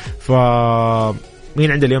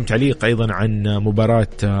 مين عنده اليوم تعليق أيضا عن مباراة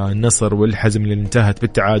النصر والحزم اللي انتهت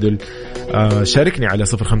بالتعادل؟ شاركني على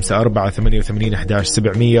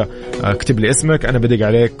 0548811700. اكتب لي اسمك، أنا بدق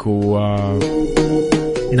عليك وناخذ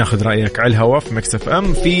رأيك على الهواء في ميكس اف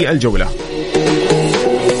ام في الجولة.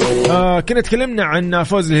 كنا تكلمنا عن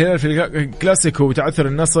فوز الهلال في الكلاسيكو وتعثر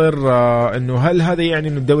النصر، انه هل هذا يعني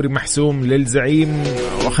انه الدوري محسوم للزعيم؟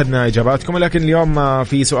 واخذنا اجاباتكم، لكن اليوم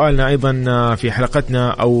في سؤالنا ايضا في حلقتنا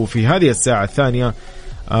او في هذه الساعة الثانية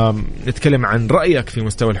نتكلم عن رأيك في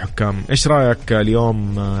مستوى الحكام. ايش رأيك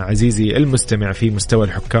اليوم عزيزي المستمع في مستوى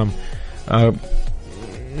الحكام؟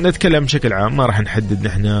 نتكلم بشكل عام، ما راح نحدد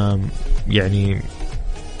نحن يعني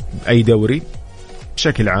اي دوري،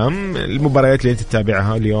 بشكل عام المباريات اللي انت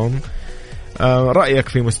تتابعها اليوم. رأيك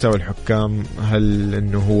في مستوى الحكام، هل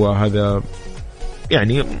انه هو هذا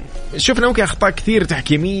يعني شفنا ممكن اخطاء كثير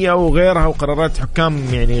تحكيمية وغيرها وقرارات حكام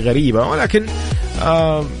يعني غريبة، ولكن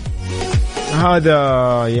هذا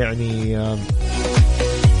يعني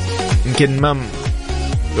يمكن ما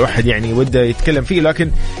الواحد يعني وده يتكلم فيه،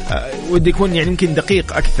 لكن وده يكون يعني يمكن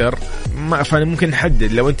دقيق أكثر. فأنا ممكن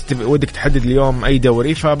نحدد، لو أنت ودك تحدد اليوم أي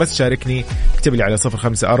دوري فبس شاركني، اكتب لي على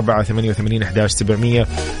 0548811700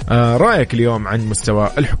 رأيك اليوم عن مستوى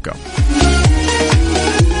الحكام.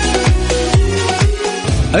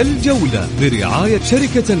 الجولة برعاية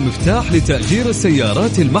شركة المفتاح لتأجير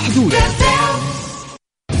السيارات المحدودة.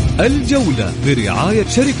 الجولة برعاية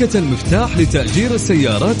شركة المفتاح لتأجير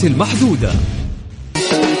السيارات المحدودة.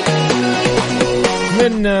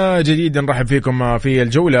 من جديد نرحب فيكم في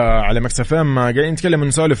الجولة على مكس اف ام. قاعدين نتكلم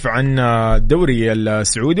ونسولف عن الدوري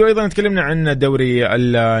السعودي، وأيضا تكلمنا عن الدوري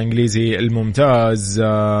الإنجليزي الممتاز.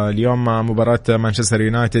 اليوم مباراة مانشستر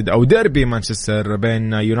يونايتد أو ديربي مانشستر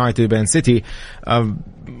بين يونايتد وبين سيتي.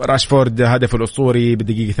 راشفورد هدف الأسطوري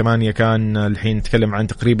بالدقيقة 8 كان. الحين نتكلم عن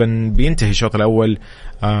تقريبا بينتهي الشوط الأول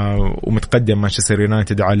ومتقدم مانشستر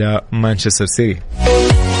يونايتد على مانشستر سيتي.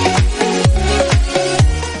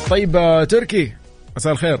 طيب تركي،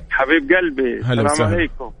 مساء الخير حبيب قلبي. السلام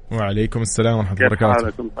عليكم. وعليكم السلام ورحمة الله وبركاته. كيف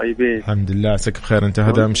حالكم؟ طيبين الحمد لله. عساك بخير أنت؟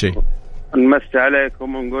 هذا أهم شيء. نمسي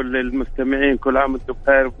عليكم ونقول للمستمعين كل عام وانتم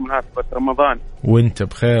بخير بمناسبة رمضان. وانت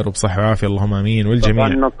بخير وبصحة وعافية اللهم آمين. والجميع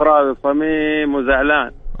النصراوي صميم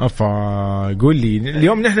وزعلان. قول لي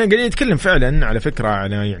اليوم نحن قاعدين نتكلم فعلا على فكرة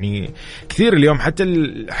على يعني كثير اليوم، حتى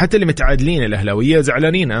اللي متعادلين الأهلاوية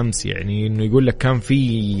زعلانين أمس، يعني إنه يقول لك كان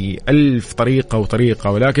في 1000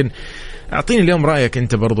 طريقة، ولكن أعطيني اليوم رأيك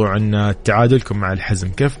أنت برضو عن تعادلكم مع الحزم.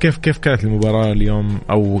 كيف كانت المباراة اليوم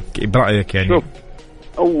أو برأيك يعني؟ شوف،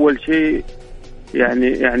 أول شيء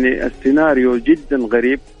يعني السيناريو جدا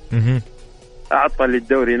غريب. أعطى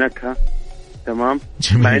للدوري نكهة، تمام.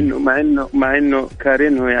 مع إنه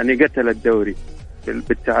كارينهو يعني قتل الدوري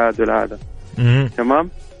بالتعادل هذا. تمام.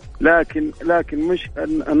 لكن مش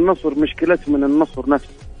النصر مشكلته من النصر نفسه.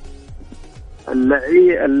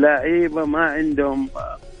 اللعيبة ما عندهم،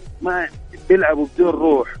 ما بيلعبوا بدون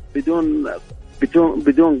روح،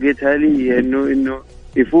 بدون قتالية إنه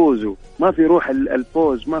يفوزوا. ما في روح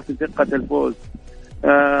الفوز، ما في ثقة الفوز.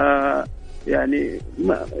 يعني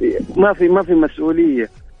ما في مسؤولية.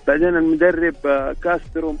 بعدين المدرب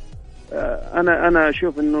كاسترو، أنا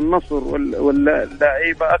أشوف إنه النصر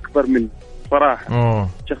واللاعيبة أكبر منه صراحة.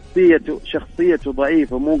 شخصيته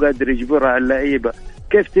ضعيفة، مو قادر يجبرها على اللعيبة.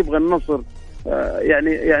 كيف تبغى النصر؟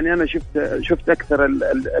 يعني أنا شفت أكثر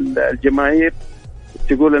الجماهير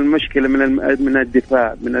تقول المشكلة من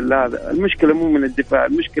الدفاع، من هذا. المشكلة مو من الدفاع،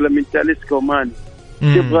 المشكلة من تاليسكا وماني.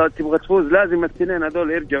 تبغى تفوز لازم الاثنين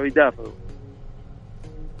هذول يرجعوا يدافعوا.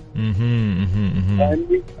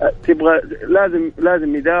 يعني تبغى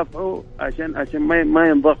لازم يدافعوا عشان ما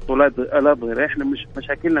ينضغطوا الأظهرة. احنا مش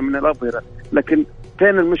مشاكلنا من الأظهرة، لكن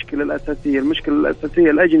فين المشكلة الأساسية؟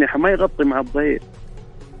 الأجنحة ما يغطي مع الظهير،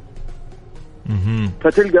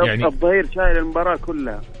 فتلقى يعني الظهير شايل المباراة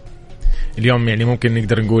كلها. اليوم يعني ممكن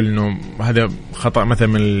نقدر نقول انه هذا خطأ مثلا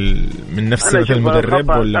من نفس مثل المدرب،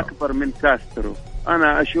 ولا اكبر من كاسترو؟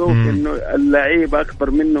 انا اشوف انه اللعيب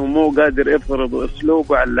اكبر منه، مو قادر يفرض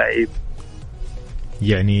اسلوبه على اللعيب.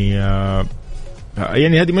 يعني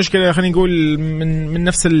يعني هذه مشكلة خلينا نقول من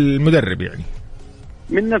نفس المدرب، يعني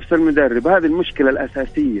من نفس المدرب. هذه المشكلة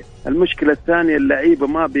الأساسية. المشكلة الثانية اللعيبة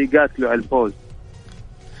ما بيقاتلوا على الفوز.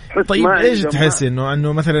 طيب ايش تحس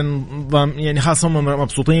انه مثلا يعني خاصة هم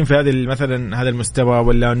مبسوطين في هذا مثلا هذا المستوى،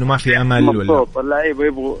 ولا انه ما في امل؟ ولا اللعيبة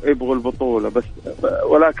يبغوا البطولة بس،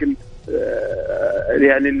 ولكن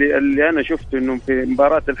يعني اللي انا شفته انه في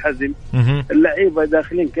مباراة الحزم اللعيبة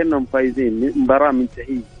داخلين كأنهم فايزين، مباراة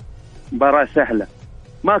منتهية، مباراة سهلة.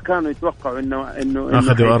 ما كانوا يتوقعوا انه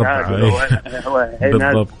اخذوا 4.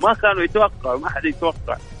 ما كانوا يتوقعوا، ما حد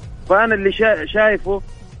يتوقع. فانا اللي شايفه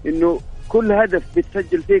انه كل هدف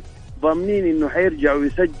بتسجل فيك ضامنين انه حيرجعوا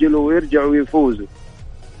يسجلوا ويرجعوا يفوزوا،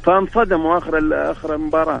 فانصدموا اخر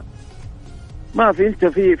المباراة. ما في انت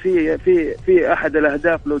في احد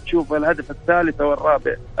الاهداف لو تشوف الهدف الثالث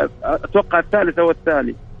والرابع، اتوقع الثالث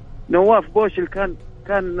والثاني، نواف بوشل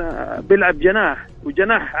كان بيلعب جناح،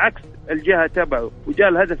 وجناح عكس الجهة تبعه، وجاء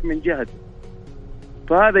الهدف من جهته.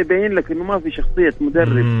 فهذا يبين لك انه ما في شخصية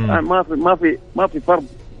مدرب، ما في فرض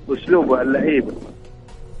اسلوبه اللعيبة.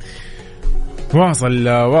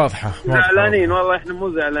 واضحة. زعلانين والله، احنا مو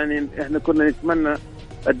زعلانين، احنا كنا نتمنى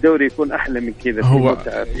الدوري يكون احلى من كذا. هو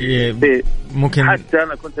ممكن حتى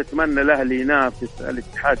انا كنت اتمنى الاهلي ينافس،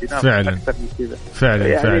 الاتحاد ينافس اكثر من كذا فعلا.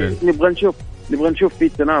 يعني نبغى نشوف في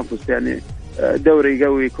تنافس، يعني دوري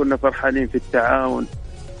قوي. كنا فرحانين في التعاون،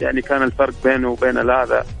 يعني كان الفرق بينه وبين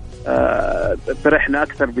هذا. فرحنا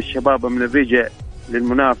اكثر بالشباب من الرجع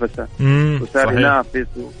للمنافسة وصار ينافس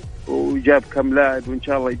وجاب كم لاعب، وان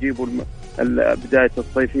شاء الله يجيبوا بداية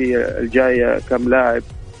الصيفية الجاية كم لاعب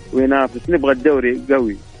وينافس. نبغى الدوري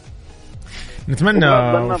قوي، نتمنى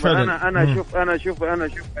فعلا. أنا أشوف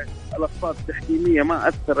الأخطاء التحكيمية ما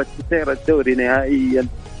أثرت في سير الدوري نهائيا.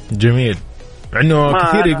 جميل، إنه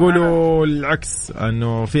كثير يقولوا العكس،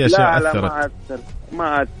 إنه في أشياء أثرت.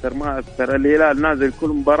 ما أثر. الهلال نازل كل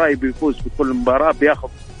مباراة بيفوز بكل مباراة،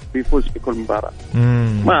 بيفوز بكل مباراة.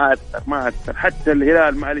 ما أثر. حتى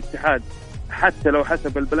الهلال مع الاتحاد، حتى لو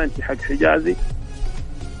حسب البلنتي حق حجازي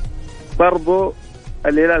برضو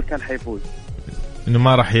الهلال كان حيفوز، انه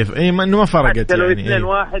ما راح انه ما فرقت، حتى لو يعني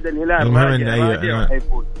 2-1 الهلال راجع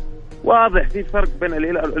حيفوز. واضح في فرق بين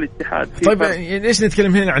الهلال والاتحاد. طيب يعني ايش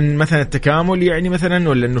نتكلم هنا عن مثلا التكامل، يعني مثلا،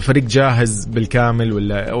 ولا انه فريق جاهز بالكامل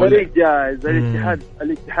ولا فريق جاهز؟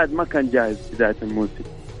 الاتحاد ما كان جاهز بداية الموسم.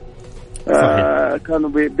 كانوا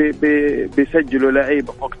بيسجلوا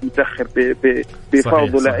لعيبة وقت متأخر،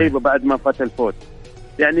 بيفاوضوا لعيبة بعد ما فات الفوت.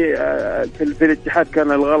 يعني في الاتحاد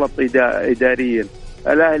كان الغلط إداريا.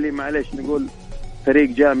 الأهلي معلش نقول فريق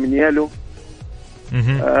جاء من يلو،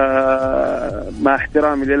 مع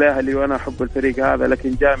احترامي للأهلي وأنا أحب الفريق هذا،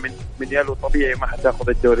 لكن جاء من يلو طبيعي ما حتاخذ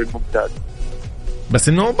الدوري الممتاز. بس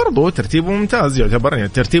انه برضو ترتيبه ممتاز يعتبر، يعني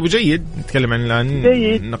ترتيبه جيد. نتكلم عن الان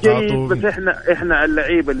جيد بس احنا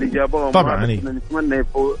اللعيبه اللي جابوهم طبعا نتمنى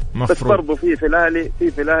يفوز. بس برضو في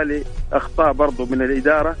الاهلي اخطاء برضو من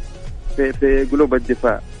الاداره في قلوب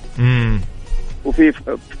الدفاع. وفي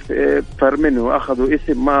فرمنه اخذوا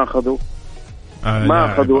اسم ما اخذوا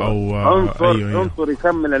عنصر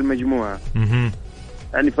يكمل المجموعه.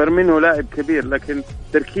 يعني فرمينو لاعب كبير لكن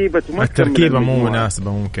تركيبته ما التركيبة مو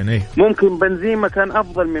مناسبة. ممكن بنزيما كان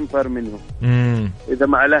أفضل من فرمينو إذا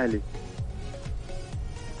مع الأهلي،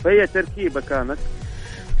 فهي تركيبة كانت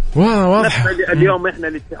واضحة. اليوم إحنا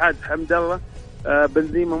الاتحاد حمد الله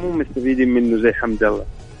بنزيما مو مستفيدين منه زي حمد الله،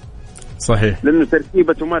 صحيح، لأنه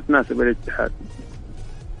تركيبته ما تناسب الاتحاد.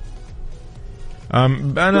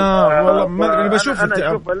 أنا والله ما بشوف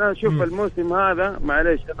أنا أشوف الموسم هذا،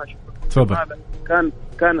 معليش أنا أشوف تفضل. هذا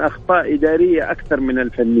كان أخطاء إدارية أكثر من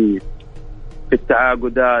الفنية في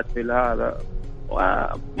التعاقدات في هذا.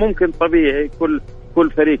 ممكن طبيعي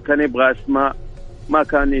كل فريق كان يبغى أسماء، ما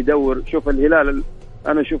كان يدور. شوف الهلال،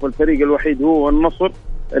 أنا أشوف الفريق الوحيد هو النصر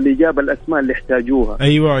اللي جاب الأسماء اللي يحتاجوها.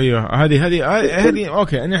 أيوة هذه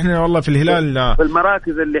أوكي. نحن والله في الهلال في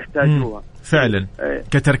المراكز اللي يحتاجوها فعلا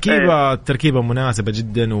كتركيبة تركيبة مناسبة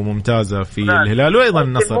جدا وممتازة في الهلال، وأيضا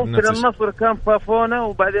النصر. ممكن النصر كان فافونا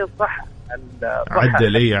وبعدين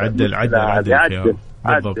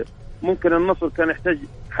عدل. ممكن النصر كان يحتاج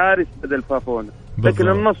حارس بدل فافونا، لكن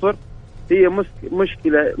النصر هي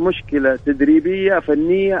مشكلة تدريبية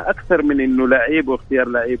فنية أكثر من إنه لعيب واختيار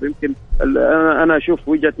لعيب. يمكن أنا أشوف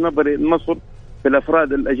وجهة نظري النصر في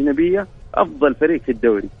الأفراد الأجنبية أفضل فريق في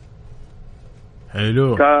الدوري.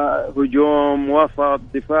 حلو، كهجوم وسط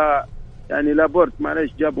دفاع. يعني لابورت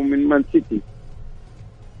معلش جابوا من مان سيتي.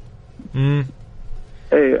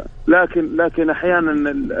 ايه لكن احيانا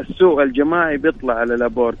السوء الجماعي بيطلع على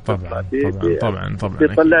لابورت. طبعا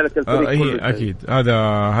بيطلع لك الفريق كله. اكيد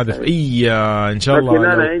هذا في اي ان شاء الله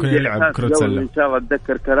لو كنا نلعب كرة سلة ان شاء الله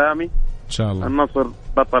اتذكر كلامي. شاء الله. النصر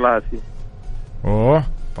بطل آسيا. أوه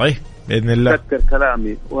طيب بإذن الله. تذكر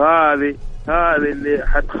كلامي، وهذه اللي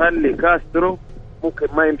حتخلي كاسترو ممكن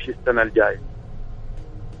ما يمشي السنة الجاية.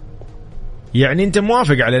 يعني أنت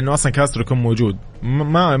موافق على إنه أصلا كاسترو يكون موجود؟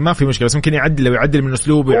 ما في مشكلة، بس ممكن يعدل، لو يعدل من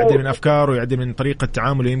أسلوبه ويعدل من أفكاره ويعدل من طريقة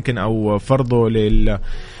تعامله يمكن، أو فرضه اللي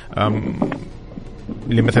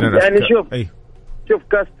مثلا يعني شوف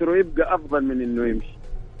كاسترو يبقى أفضل من إنه يمشي.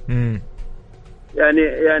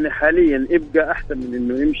 يعني حاليا يبقى أحسن من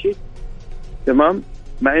إنه يمشي، تمام،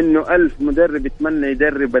 مع إنه 1000 مدرب يتمنى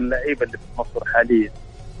يدرب اللعيبة اللي في مصر حاليا.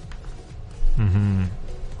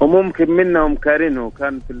 وممكن منهم كارينو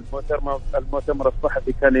كان في المؤتمر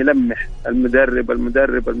الصحفي كان يلمح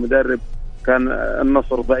المدرب كان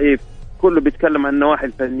النصر ضعيف، كله بيتكلم عن النواحي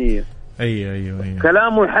الفنية. أيوة.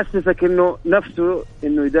 كلامه يحسسك إنه نفسه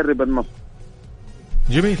إنه يدرب النصر.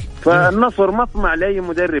 جميل. فالنصر مطمع لأي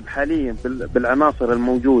مدرب حاليا بالعناصر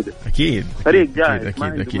الموجودة. أكيد فريق جاهز.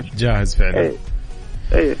 أكيد جاهز فعلا.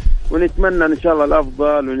 إيه ونتمنى إن شاء الله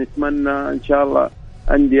الأفضل، ونتمنى إن شاء الله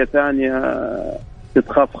أندية ثانية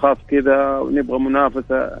تتخاف كذا، ونبغى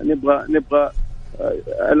منافسة، نبغى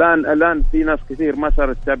الآن في ناس كثير ما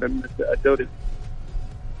صارت تتابع من الدوري،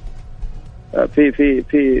 في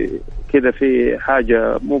كذا، في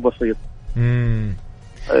حاجة مو بسيطة.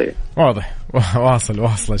 أيه. واضح.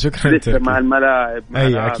 واصل. شكرا لسه مع الملاعب.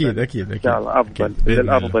 أي أكيد إن شاء الله أفضل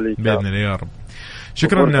للأفضل بإذن الله يا رب.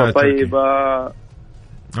 شكرا طيبة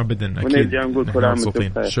أبدا. أكيد ونرجع نقول كل عام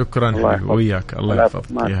وأنتم. شكرا وياك، الله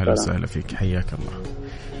يحفظك. يا هلا وسهلا فيك، حياك الله.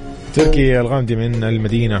 تركي الغامدي من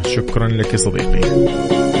المدينة، شكرا لك صديقي.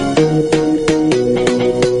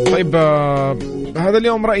 طيب هذا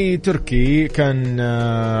اليوم رأي تركي كان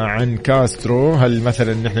عن كاسترو. هل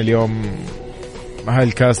مثلا نحن اليوم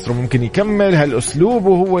هل كاسترو ممكن يكمل؟ هل أسلوبه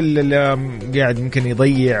هو اللي قاعد ممكن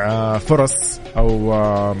يضيع فرص،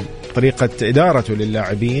 أو طريقة إدارته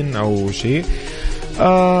للاعبين أو شيء؟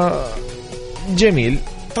 جميل.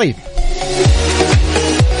 طيب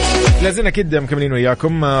لازلنا كده مكملين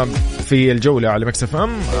وياكم في الجولة على مكس اف ام.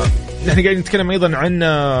 نحن قاعدين نتكلم أيضا عن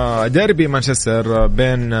ديربي مانشستر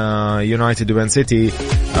بين يونايتد وبين سيتي.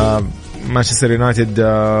 مانشستر يونايتد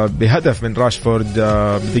بهدف من راشفورد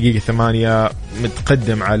بدقيقة 8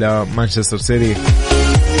 متقدم على مانشستر سيتي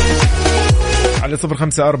على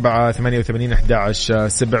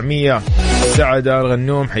 054-88-11-700. سعد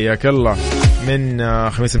الغنوم حياك الله من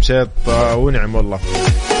خميس مشيط ونعم والله.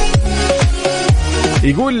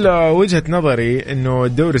 يقول وجهة نظري انه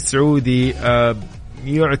الدوري السعودي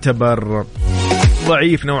يعتبر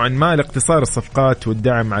ضعيف نوعا ما لاقتصار الصفقات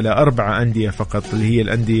والدعم على 4 أندية فقط، اللي هي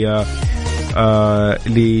الأندية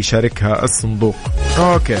اللي يشاركها الصندوق.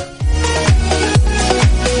 اوكي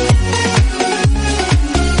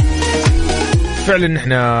فعلا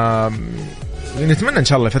نحن نتمنى ان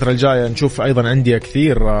شاء الله الفترة الجاية نشوف ايضا أندية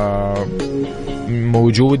كثير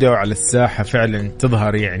موجودة وعلى الساحة فعلا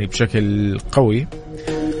تظهر يعني بشكل قوي.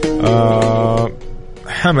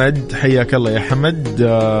 حمد حياك الله يا حمد.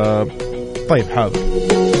 طيب حاضر،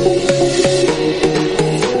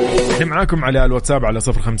 احنا معاكم على الواتساب على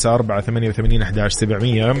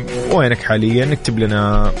 054-88-11-700. وينك حاليا؟ نكتب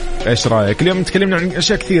لنا ايش رايك. اليوم نتكلمنا عن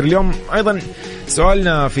اشياء كثير. اليوم ايضا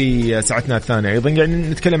سؤالنا في ساعتنا الثانية ايضا قاعد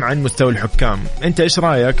نتكلم عن مستوى الحكام. انت ايش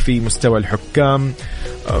رايك في مستوى الحكام؟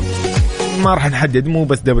 ما راح نحدد مو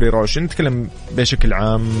بس دوري روشن، نتكلم بشكل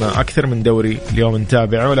عام اكثر من دوري اليوم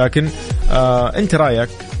نتابعه، ولكن انت رايك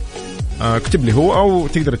اكتب لي هو، او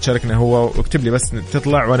تقدر تشاركنا هو واكتب لي بس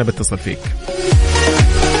تطلع وانا بتصل فيك.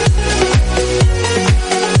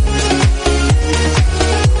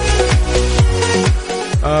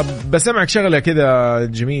 بسمعك شغلة كذا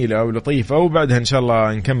جميلة ولطيفة، وبعدها إن شاء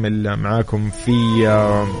الله نكمل معاكم في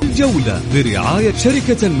الجولة برعاية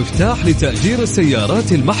شركة المفتاح لتأجير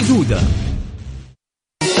السيارات المحدودة.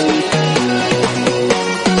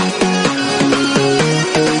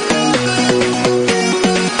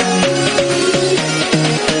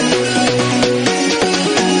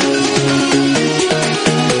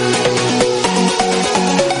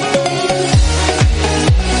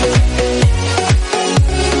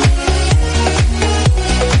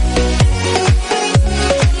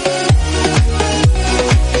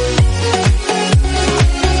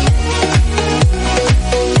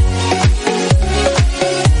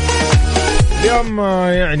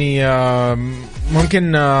 يعني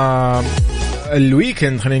ممكن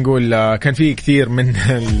الويكند خلينا نقول كان فيه كثير من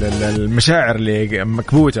المشاعر اللي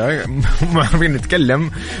مكبوتة ما عارفين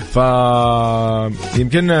نتكلم،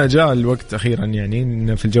 فيمكن جاء الوقت أخيرا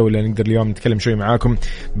يعني في الجولة نقدر اليوم نتكلم شوي معاكم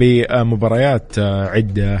بمباريات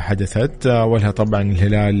عدة حدثت، أولها طبعا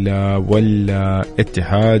الهلال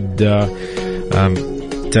والاتحاد.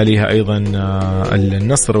 تاليها أيضا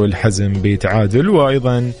النصر والحزم بتعادل،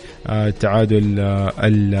 وأيضا تعادل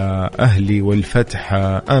الأهلي والفتح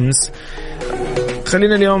أمس.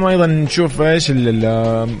 خلينا اليوم أيضا نشوف إيش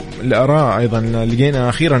الآراء. أيضا لقينا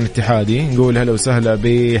أخيرا اتحادي، نقول هلا وسهلا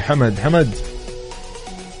بحمد. حمد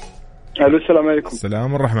الو، السلام عليكم.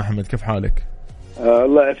 السلام والرحمة. حمد كيف حالك؟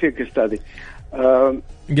 الله يعافيك استاذي.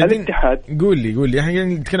 الاتحاد، قول لي احنا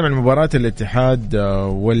نتكلم عن مباراة الاتحاد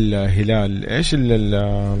والهلال. ايش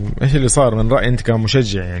اللي صار من رأي انت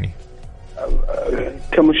كمشجع؟ يعني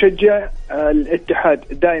كمشجع الاتحاد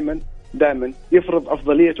دائما يفرض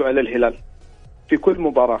افضليته على الهلال في كل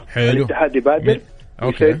مباراة. حلو. الاتحاد يبادر،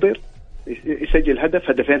 يسيطر، يسجل هدف،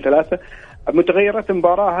 هدفين، 3. متغيرات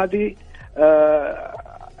المباراة هذه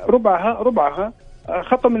ربعها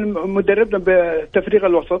خطأ من مدربنا بتفريغ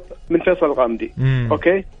الوسط من فيصل الغامدي.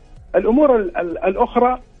 اوكي، الامور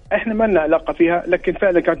الاخرى احنا ما لنا علاقه فيها، لكن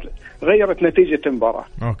فعلا كانت غيرت نتيجه المباراه.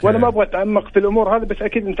 وانا ما ابغى اتعمق في الامور هذه، بس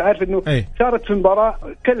اكيد انت عارف انه صارت في المباراه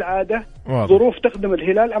كالعاده ظروف تخدم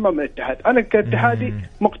الهلال امام الاتحاد. انا كاتحادي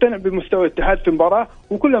مقتنع بمستوى الاتحاد في المباراه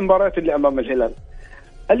وكل المباريات اللي امام الهلال.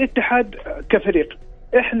 الاتحاد كفريق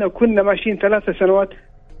احنا كنا ماشيين 3 سنوات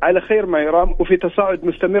على خير ما يرام، وفي تصاعد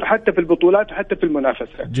مستمر حتى في البطولات وحتى في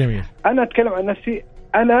المنافسة. جميل. أنا أتكلم عن نفسي،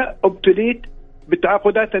 أنا ابتليت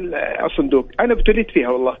بتعاقدات الصندوق، أنا ابتليت فيها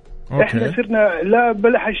والله. أوكي. إحنا صرنا لا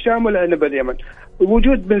بلح الشام ولا عنب اليمن.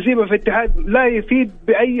 وجود بنزيما في الاتحاد لا يفيد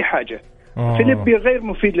بأي حاجة. فيليبي غير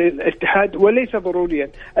مفيد للاتحاد وليس ضروريا.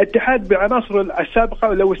 الاتحاد بعناصره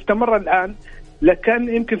السابقة لو استمر الآن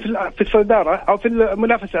لكان يمكن في الصدارة أو في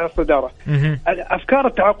المنافسة على الصدارة. أفكار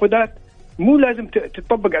التعاقدات مو لازم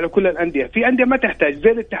تطبق على كل الأندية. في أندية ما تحتاج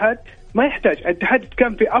زي الاتحاد، ما يحتاج. الاتحاد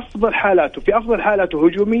كان في أفضل حالاته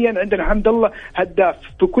هجوميا. عندنا حمد الله هداف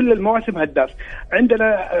في كل المواسم، هداف.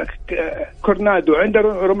 عندنا كورنادو، عندنا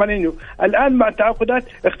رومانينيو. الآن مع التعاقدات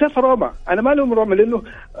اختفى روما. أنا ما لهم روما لأنه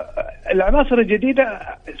العناصر الجديدة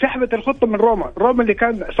سحبت الخطة من روما اللي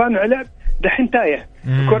كان صانع لعب دحين تايه.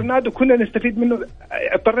 كورنادو كنا نستفيد منه،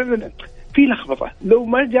 اضطرينا في لخبطة. لو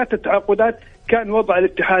ما جات التعاقدات كان وضع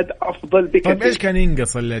الاتحاد أفضل بكثير. طيب إيش كان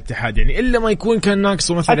ينقص الاتحاد يعني إلا ما يكون كان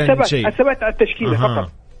ناقصه مثلا شيء؟ الثبات على التشكيلة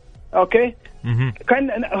فقط. أوكي.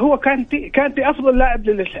 كانتي أفضل لاعب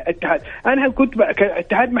للاتحاد. أنا كنت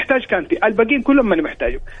الاتحاد محتاج كانتي، الباقيين كلهم ما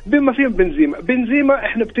محتاجه بما فيهم بنزيما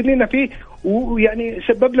إحنا ابتلينا فيه، ويعني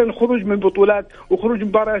سبب لنا خروج من بطولات وخروج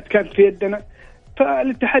مباريات كانت في يدنا.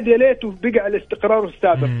 فالاتحاد يا ليته بقى على الاستقرار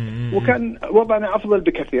السابق وكان وضعنا أفضل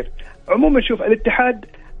بكثير. عموما شوف، الاتحاد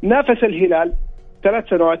نافس الهلال 3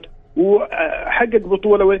 سنوات وحقق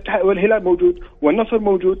بطولة، والهلال موجود والنصر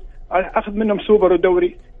موجود، أخذ منهم سوبر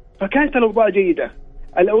ودوري، فكانت الأوضاع جيدة.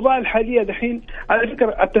 الأوضاع الحالية دحين على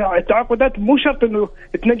فكرة التعاقدات مو شرط إنه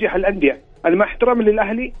تنجح الأندية. أنا مع احترامي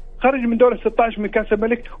للأهلي خرج من دور 16 من كأس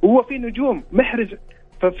الملك وهو في نجوم محرز،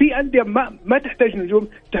 ففي أندية ما تحتاج نجوم،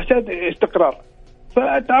 تحتاج استقرار.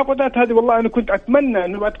 فالتعاقدات هذه والله أنا كنت أتمنى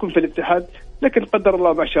أنه ما تكون في الاتحاد، لكن قدر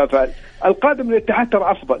الله ما شاء فعل. القادم للاتحاد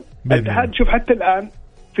ترى أفضل. الاتحاد شوف حتى الآن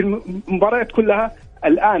في المباريات كلها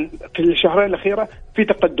الآن في الشهرين الأخيرة في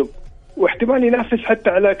تقدم، واحتمال ينافس حتى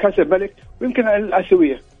على كأس الملك ويمكن على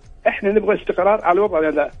الآسيوية. إحنا نبغى استقرار على الوضع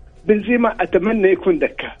هذا. بنزيما أتمنى يكون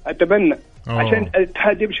دكة، أتمنى عشان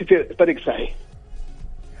الاتحاد يمشي في طريق صحيح.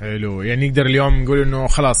 حلو، يعني نقدر اليوم نقول انه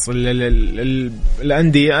خلاص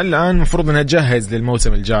الأندية الآن مفروض انها تجهز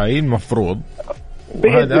للموسم الجاي المفروض.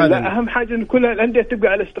 هذا أهم حاجة إن كل الأندية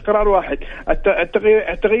تبقى على استقرار واحد.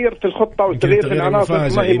 التغيير في الخطة والتغيير في العناصر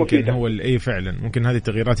ما هي مفيدة. هو فعلا ممكن هذه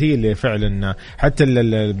التغييرات هي اللي فعلا حتى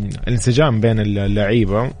الانسجام بين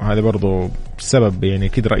اللعيبة، هذا برضو سبب يعني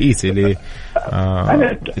كده رئيسي ل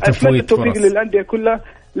تفويت التوفيق للأندية كلها.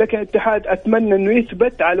 لكن الاتحاد أتمنى إنه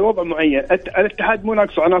يثبت على وضع معين. الاتحاد مو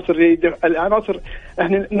ناقص عناصر جيدة، العناصر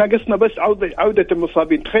إحنا ناقصنا بس عودة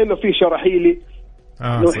المصابين. تخيلوا في شرحيلي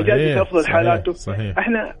لو حجازي في أفضل حالاته. صحيح.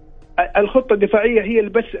 إحنا الخطة الدفاعية هي اللي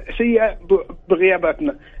بس سيئة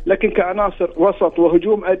بغياباتنا، لكن كعناصر وسط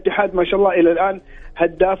وهجوم الاتحاد ما شاء الله إلى الآن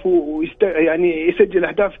هداف يعني يسجل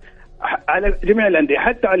أهداف على جميع الأندية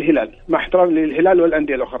حتى على الهلال، مع احترام للهلال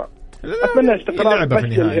والأندية الأخرى. أتمنى استقرار بس في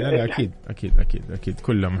النهاية. لا أكيد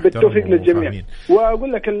كلهم بالتوفيق للجميع.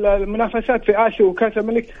 وأقول لك المنافسات في آسيا وكأس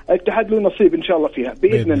الملك الاتحاد له نصيب إن شاء الله فيها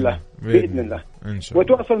بإذن الله. بإذن الله. إن شاء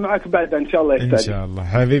الله. وتواصل معك بعد إن شاء الله يحتاج. إن شاء الله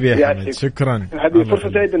حبيبي يا حمد. شكرا حبيبي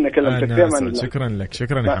فرصة سعيدة إنك كلمتك. شكرا لك.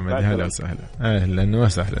 شكرا يا حمد. هلا وسهلا. أهلا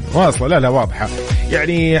وسهلا. واصلة. لا واضحة.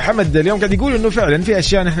 يعني حمد اليوم قاعد يقول إنه فعلا في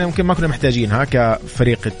أشياء نحن ممكن ما كنا محتاجينها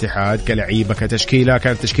كفريق اتحاد كلعيبة كتشكيلة.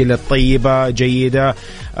 كانت تشكيلة طيبة جيدة.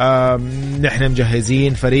 نحن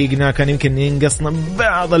مجهزين فريقنا. كان يمكن ينقصنا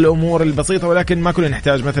بعض الأمور البسيطة ولكن ما كنا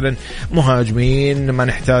نحتاج مثلا مهاجمين. ما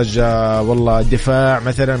نحتاج والله دفاع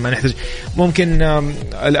مثلا. ما نحتاج ممكن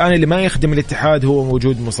الآن اللي ما يخدم الاتحاد هو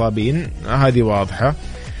وجود مصابين. هذه واضحة.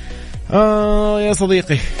 يا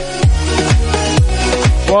صديقي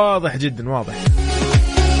واضح جدا واضح.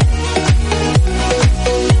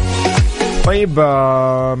 طيب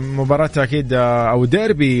مباراة أكيد أو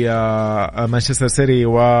ديربي مانشستر سيتي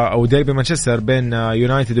أو ديربي مانشستر بين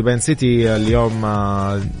يونايتد وبين سيتي اليوم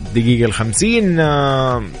دقيقة 50.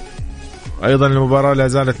 أيضا المباراة لا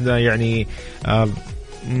زالت يعني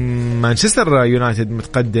مانشستر يونايتد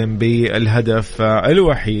متقدم بالهدف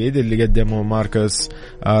الوحيد اللي قدمه ماركوس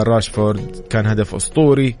راشفورد. كان هدف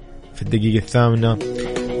أسطوري في الدقيقة 8.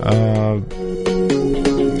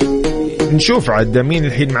 نشوف عاد مين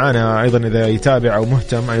الحين معانا أيضا إذا يتابع أو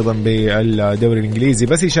مهتم أيضا بالدوري الإنجليزي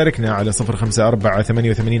بس يشاركنا على 0548811700.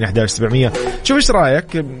 شوف إيش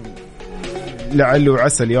رأيك لعله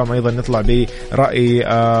وعسى اليوم أيضا نطلع برأي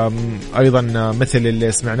أيضا مثل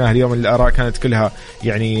اللي سمعناه اليوم. الآراء كانت كلها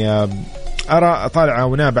يعني آراء طالعة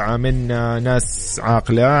ونابعة من ناس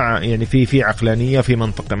عاقلة يعني في عقلانية في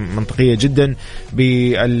منطقية جدا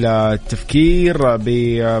بالتفكير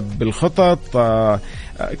بالخطط.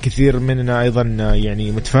 كثير مننا أيضا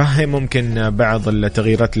يعني متفهم ممكن بعض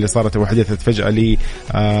التغييرات اللي صارت وحدثت فجأة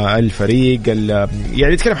للفريق.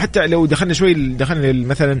 يعني نتكلم حتى لو دخلنا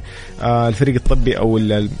مثلا الفريق الطبي أو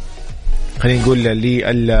خلينا نقول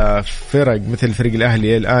للفرق مثل الفريق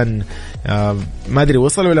الأهلي الآن ما أدري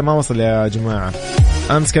وصل ولا ما وصل يا جماعة.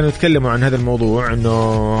 أمس كانوا يتكلموا عن هذا الموضوع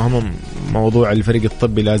إنه هم موضوع الفريق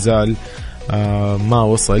الطبي لا زال ما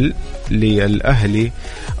وصل للأهلي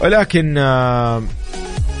ولكن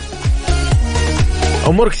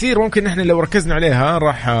أمور كثير ممكن نحن لو ركزنا عليها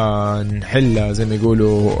راح نحل زي ما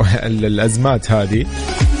يقولوا الأزمات هذه.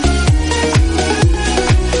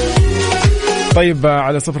 طيب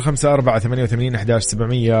على 0548811700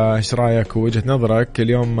 ايش رايك ووجهة نظرك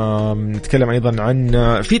اليوم؟ نتكلم ايضا عن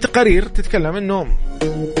في تقارير تتكلم انه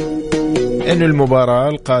المباراة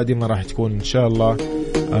القادمة راح تكون ان شاء الله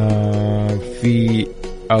في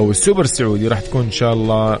او السوبر السعودي راح تكون ان شاء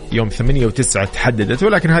الله يوم 8 و9 تحددت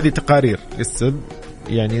ولكن هذه تقارير لسه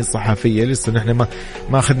يعني صحفية لسه نحن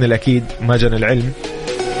ما اخذنا الاكيد ما جانا العلم.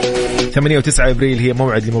 8 و9 أبريل هي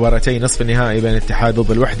موعد لمباراتين نصف النهائي بين الاتحاد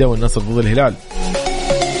ضد الوحدة والنصر ضد الهلال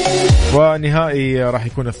ونهائي راح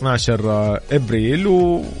يكون 12 أبريل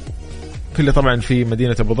وكله طبعا في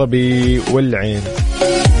مدينة أبو ظبي والعين.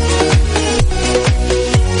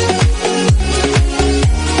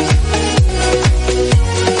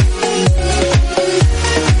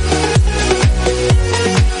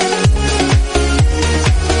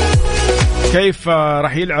 كيف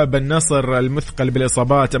راح يلعب النصر المثقل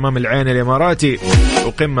بالإصابات أمام العين الإماراتي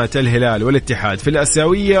وقمة الهلال والاتحاد في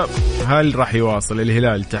الآسيوية؟ هل راح يواصل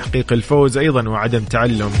الهلال تحقيق الفوز أيضا وعدم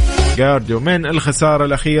تعلم جاردو من الخسارة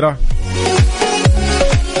الأخيرة؟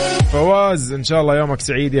 فواز إن شاء الله يومك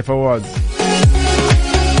سعيد يا فواز.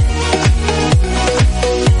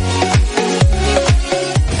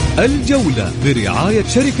 الجولة برعاية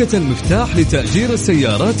شركة المفتاح لتأجير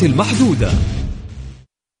السيارات المحدودة.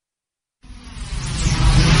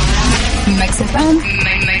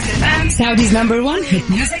 Saudi's number one hit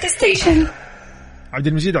music station. عبد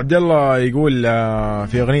المجيد عبد الله يقول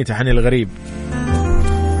في أغنيته حني الغريب.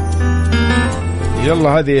 يلا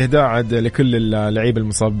هذه إهداء عاد لكل اللعيبة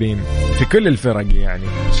المصابين في كل الفرق يعني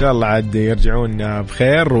إن شاء الله عاد يرجعون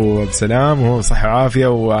بخير وبسلام وصحة وعافية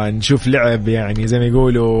ونشوف لعب يعني زي ما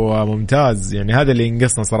يقولوا ممتاز. يعني هذا اللي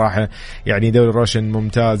ينقصنا صراحة. يعني دوري روشن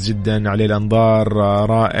ممتاز جدا عليه الأنظار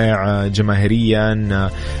رائع جماهيريا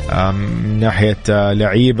من ناحية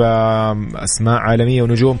لعيبة أسماء عالمية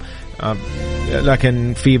ونجوم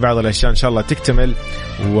لكن في بعض الأشياء إن شاء الله تكتمل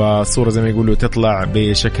والصورة زي ما يقولوا تطلع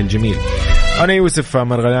بشكل جميل. أنا يوسف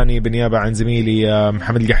مرغلاني بالنيابة عن زميلي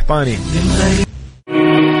محمد القحطاني.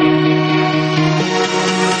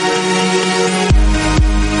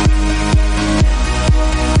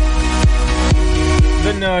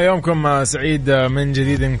 يومكم سعيد من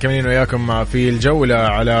جديد مكملين وياكم في الجولة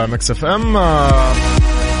على مكس اف ام.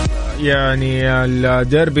 يعني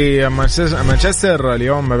الديربي مانشستر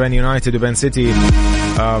اليوم ما بين يونايتد وبين سيتي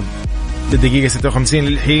الدقيقة 56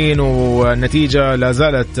 للحين، والنتيجة لا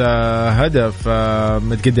زالت هدف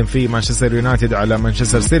متقدم فيه مانشستر يونايتد على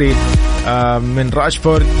مانشستر سيتي من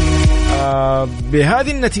راشفورد.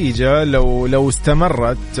 بهذه النتيجة لو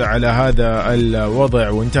استمرت على هذا الوضع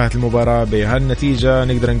وانتهت المباراة بهالنتيجة،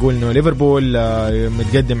 نقدر نقول إنه ليفربول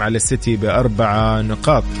متقدم على السيتي ب4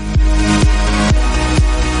 نقاط.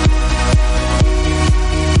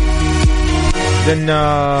 لأن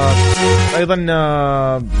أيضا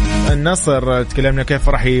النصر تكلمنا كيف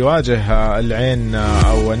راح يواجه العين،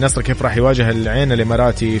 أو النصر كيف راح يواجه العين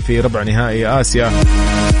الإماراتي في ربع نهائي آسيا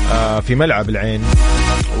في ملعب العين،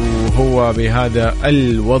 وهو بهذا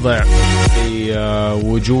الوضع في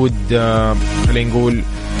وجود خلينا نقول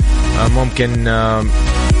ممكن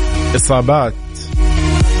إصابات.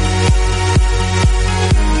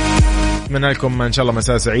 أتمنى لكم إن شاء الله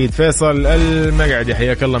مساء سعيد. فيصل المقعدي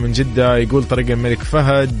حياك الله من جدة، يقول طريق الملك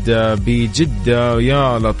فهد بجدة،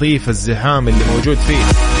 يا لطيف الزحام اللي موجود فيه.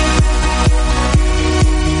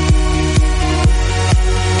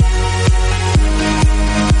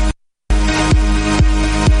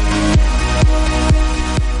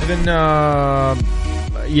 إذن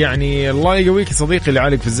يعني الله يقويك صديقي اللي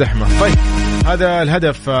عالق في الزحمة. طيب هذا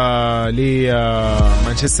الهدف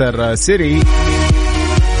لمانشستر سيتي.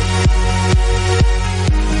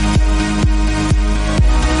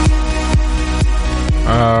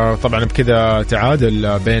 طبعا بكذا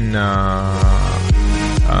تعادل بين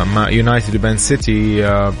ما يونايتد وبين سيتي.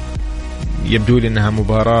 يبدو لي انها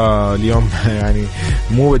مباراة اليوم يعني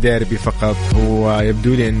مو ديربي فقط، هو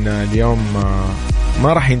يبدو لي ان اليوم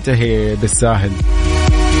ما راح ينتهي بالساهل.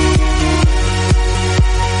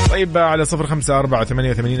 طيب على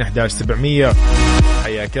 0548811700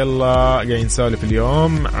 حياك الله. قاعدين نسولف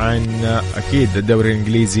اليوم عن أكيد الدوري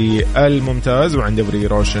الإنجليزي الممتاز وعن دوري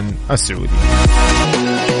روشن السعودي.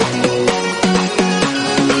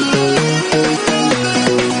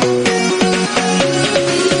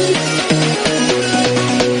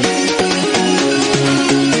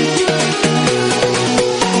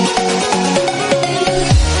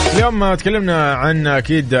 اليوم تكلمنا عن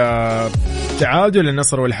أكيد تعادل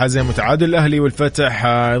النصر والحزم، وتعادل الأهلي والفتح،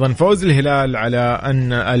 أيضا فوز الهلال على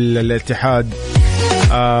أن الاتحاد.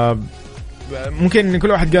 ممكن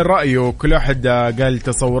كل واحد قال رأيه، كل واحد قال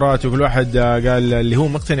تصوراته، كل واحد قال اللي هو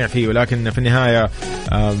مقتنع فيه، ولكن في النهاية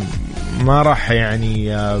ما راح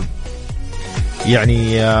يعني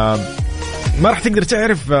ما راح تقدر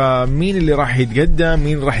تعرف مين اللي راح يتقدم،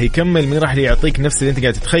 مين راح يكمل، مين راح يعطيك نفس اللي انت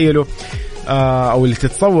قاعد تتخيله أو اللي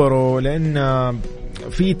تتصوره، لأن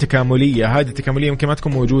في تكاملية. هذه التكاملية يمكن ما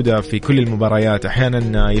تكون موجودة في كل المباريات،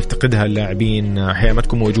 أحيانا يفتقدها اللاعبين، أحيانا ما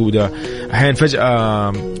تكون موجودة، أحيانا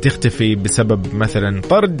فجأة تختفي بسبب مثلا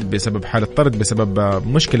طرد، بسبب حالة طرد، بسبب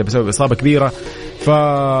مشكلة، بسبب إصابة كبيرة.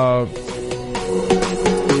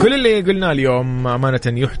 كل اللي قلناه اليوم أمانة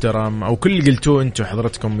يحترم، أو كل اللي قلتوه أنتم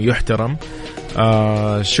حضرتكم يحترم.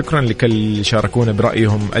 شكرا لكل اللي شاركونا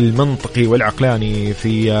برأيهم المنطقي والعقلاني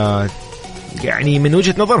في يعني من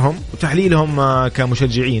وجهة نظرهم وتحليلهم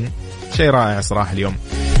كمشجعين. شيء رائع صراحة اليوم.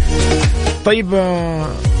 طيب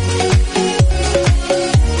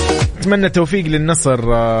أتمنى التوفيق للنصر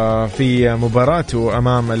في مباراته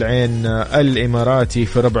أمام العين الإماراتي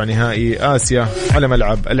في ربع نهائي آسيا على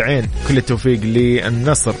ملعب العين. كل التوفيق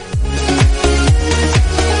للنصر.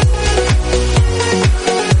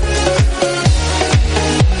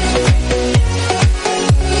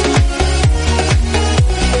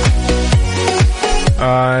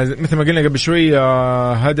 مثل ما قلنا قبل شوي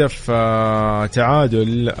هدف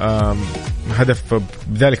تعادل، هدف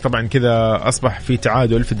بذلك طبعا كذا أصبح في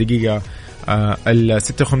تعادل في الدقيقة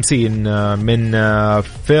 56 من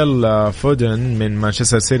فيل فودن من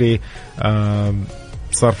مانشستر سيتي.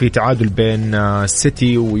 صار في تعادل بين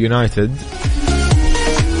سيتي ويونايتد.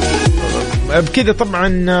 بكذا طبعا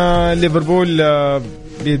ليفربول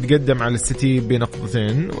بيتقدم على السيتي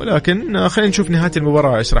بنقطتين، ولكن خلينا نشوف نهاية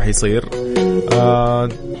المباراة إيش راح يصير.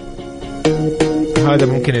 هذا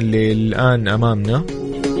ممكن اللي الآن أمامنا.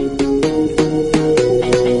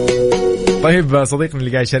 طيب صديقنا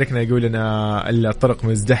اللي قاعد يشاركنا يقول لنا الطرق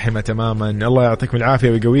مزدحمة تماما. الله يعطيكم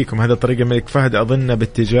العافية ويقويكم. هذا طريق الملك فهد أظن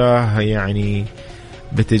باتجاه يعني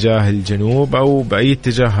باتجاه الجنوب أو بأي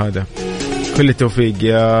اتجاه. هذا كل التوفيق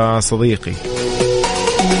يا صديقي.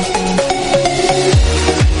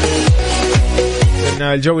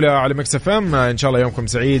 الجولة على ميكس اف ام. إن شاء الله يومكم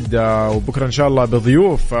سعيد، وبكرة إن شاء الله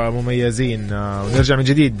بضيوف مميزين، ونرجع من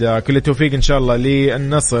جديد. كل التوفيق إن شاء الله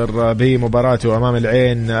للنصر بمباراته أمام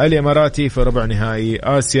العين الإماراتي في ربع نهائي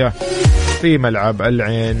آسيا في ملعب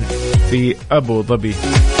العين في أبو ظبي.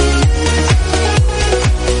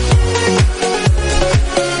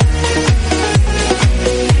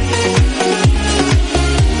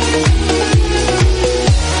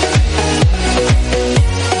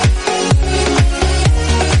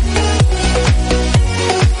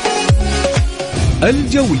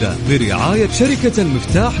 الجولة برعاية شركة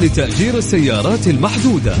المفتاح لتأجير السيارات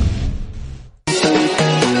المحدودة.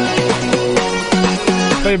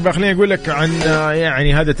 طيب خليني أقول لك عن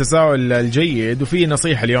يعني هذا التساؤل الجيد، وفي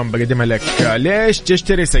نصيحة اليوم بقدمها لك. ليش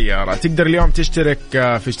تشتري سيارة؟ تقدر اليوم تشترك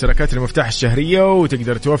في اشتراكات المفتاح الشهرية،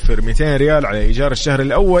 وتقدر توفر 200 ريال على إيجار الشهر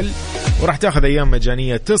الأول، وراح تأخذ أيام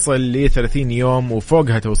مجانية تصل ل 30 يوم،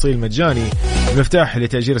 وفوقها توصيل مجاني. المفتاح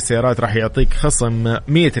لتأجير السيارات راح يعطيك خصم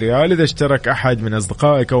 100 ريال إذا اشترك أحد من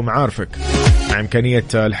أصدقائك أو معارفك، مع إمكانية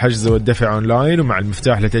الحجز والدفع أونلاين. ومع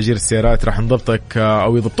المفتاح لتأجير السيارات راح نضبطك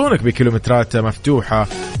أو يضبطونك بكيلومترات مفتوحة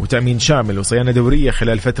وتأمين شامل وصيانة دورية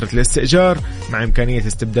خلال فترة الاستئجار، مع إمكانية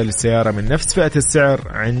استبدال السيارة من نفس فئة السعر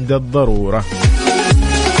عند الضرورة.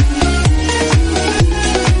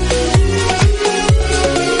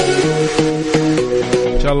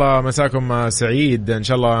 إن شاء الله مساكم سعيد، إن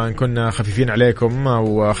شاء الله نكون خفيفين عليكم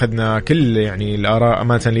وأخذنا كل يعني الآراء.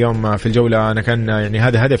 أمانة اليوم في الجولة أنا كان يعني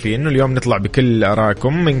هذا هدفي، إنه اليوم نطلع بكل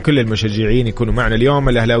آرائكم من كل المشجعين يكونوا معنا اليوم.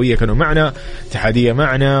 الأهلاوية كانوا معنا، اتحادية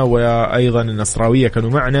معنا، وأيضا النصراوية كانوا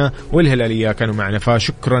معنا، والهلالية كانوا معنا،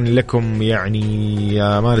 فشكرا لكم يعني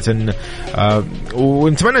أمانة.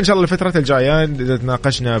 ونتمنى إن شاء الله الفترات الجاية إذا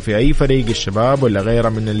تناقشنا في أي فريق، الشباب ولا غيره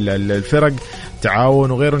من الفرق،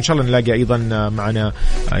 تعاون وغيره، إن شاء الله نلاقي أيضا معنا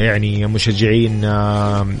يعني مشجعين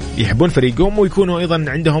يحبون فريقهم ويكونوا أيضا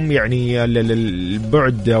عندهم يعني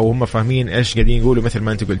البعد وهم فاهمين إيش قاعدين يقولوا مثل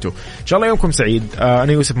ما أنت قلتوا. إن شاء الله يومكم سعيد.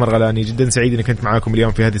 أنا يوسف مرغلاني، جدا سعيد أني كنت معاكم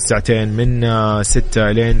اليوم في هذه الساعتين من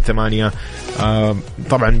 6 لين 8.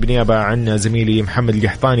 طبعا بنيابة عن زميلي محمد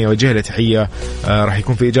القحطاني أوجه له تحية، راح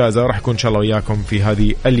يكون في إجازة، راح يكون إن شاء الله وياكم في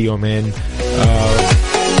هذه اليومين.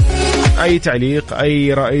 أي تعليق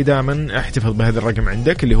أي رأي دائما احتفظ بهذا الرقم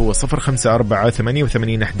عندك اللي هو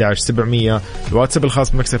 0548811700، الواتساب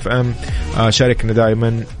الخاص بمكسف أم. شاركنا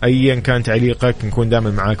دائما أيا كان تعليقك، نكون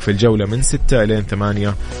دائما معاك في الجولة من 6 إلى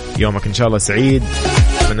 8. يومك إن شاء الله سعيد،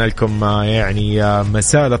 أتمنى لكم يعني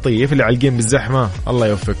مساء لطيف. اللي عالقين بالزحمة الله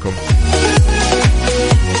يوفقكم.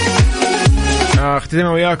 اختتم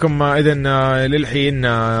وياكم إذن للحين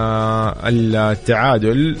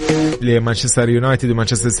التعادل لمانشستر يونايتد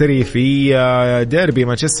ومانشستر سيتي في ديربي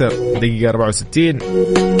مانشستر دقيقة 64.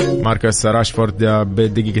 ماركوس راشفورد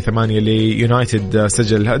بالدقيقة 8 ليونايتد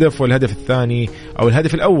سجل الهدف، والهدف الثاني أو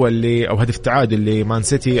الهدف الأول أو هدف التعادل لمان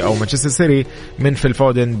سيتي أو مانشستر سيتي من فيل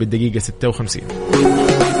فودن بالدقيقة 56.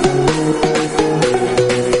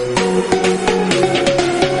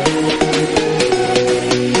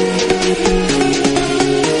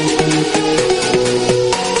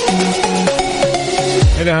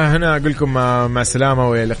 إلى هنا أقول لكم مع السلامة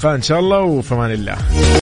وإلى اللقاء إن شاء الله، وفي أمان الله.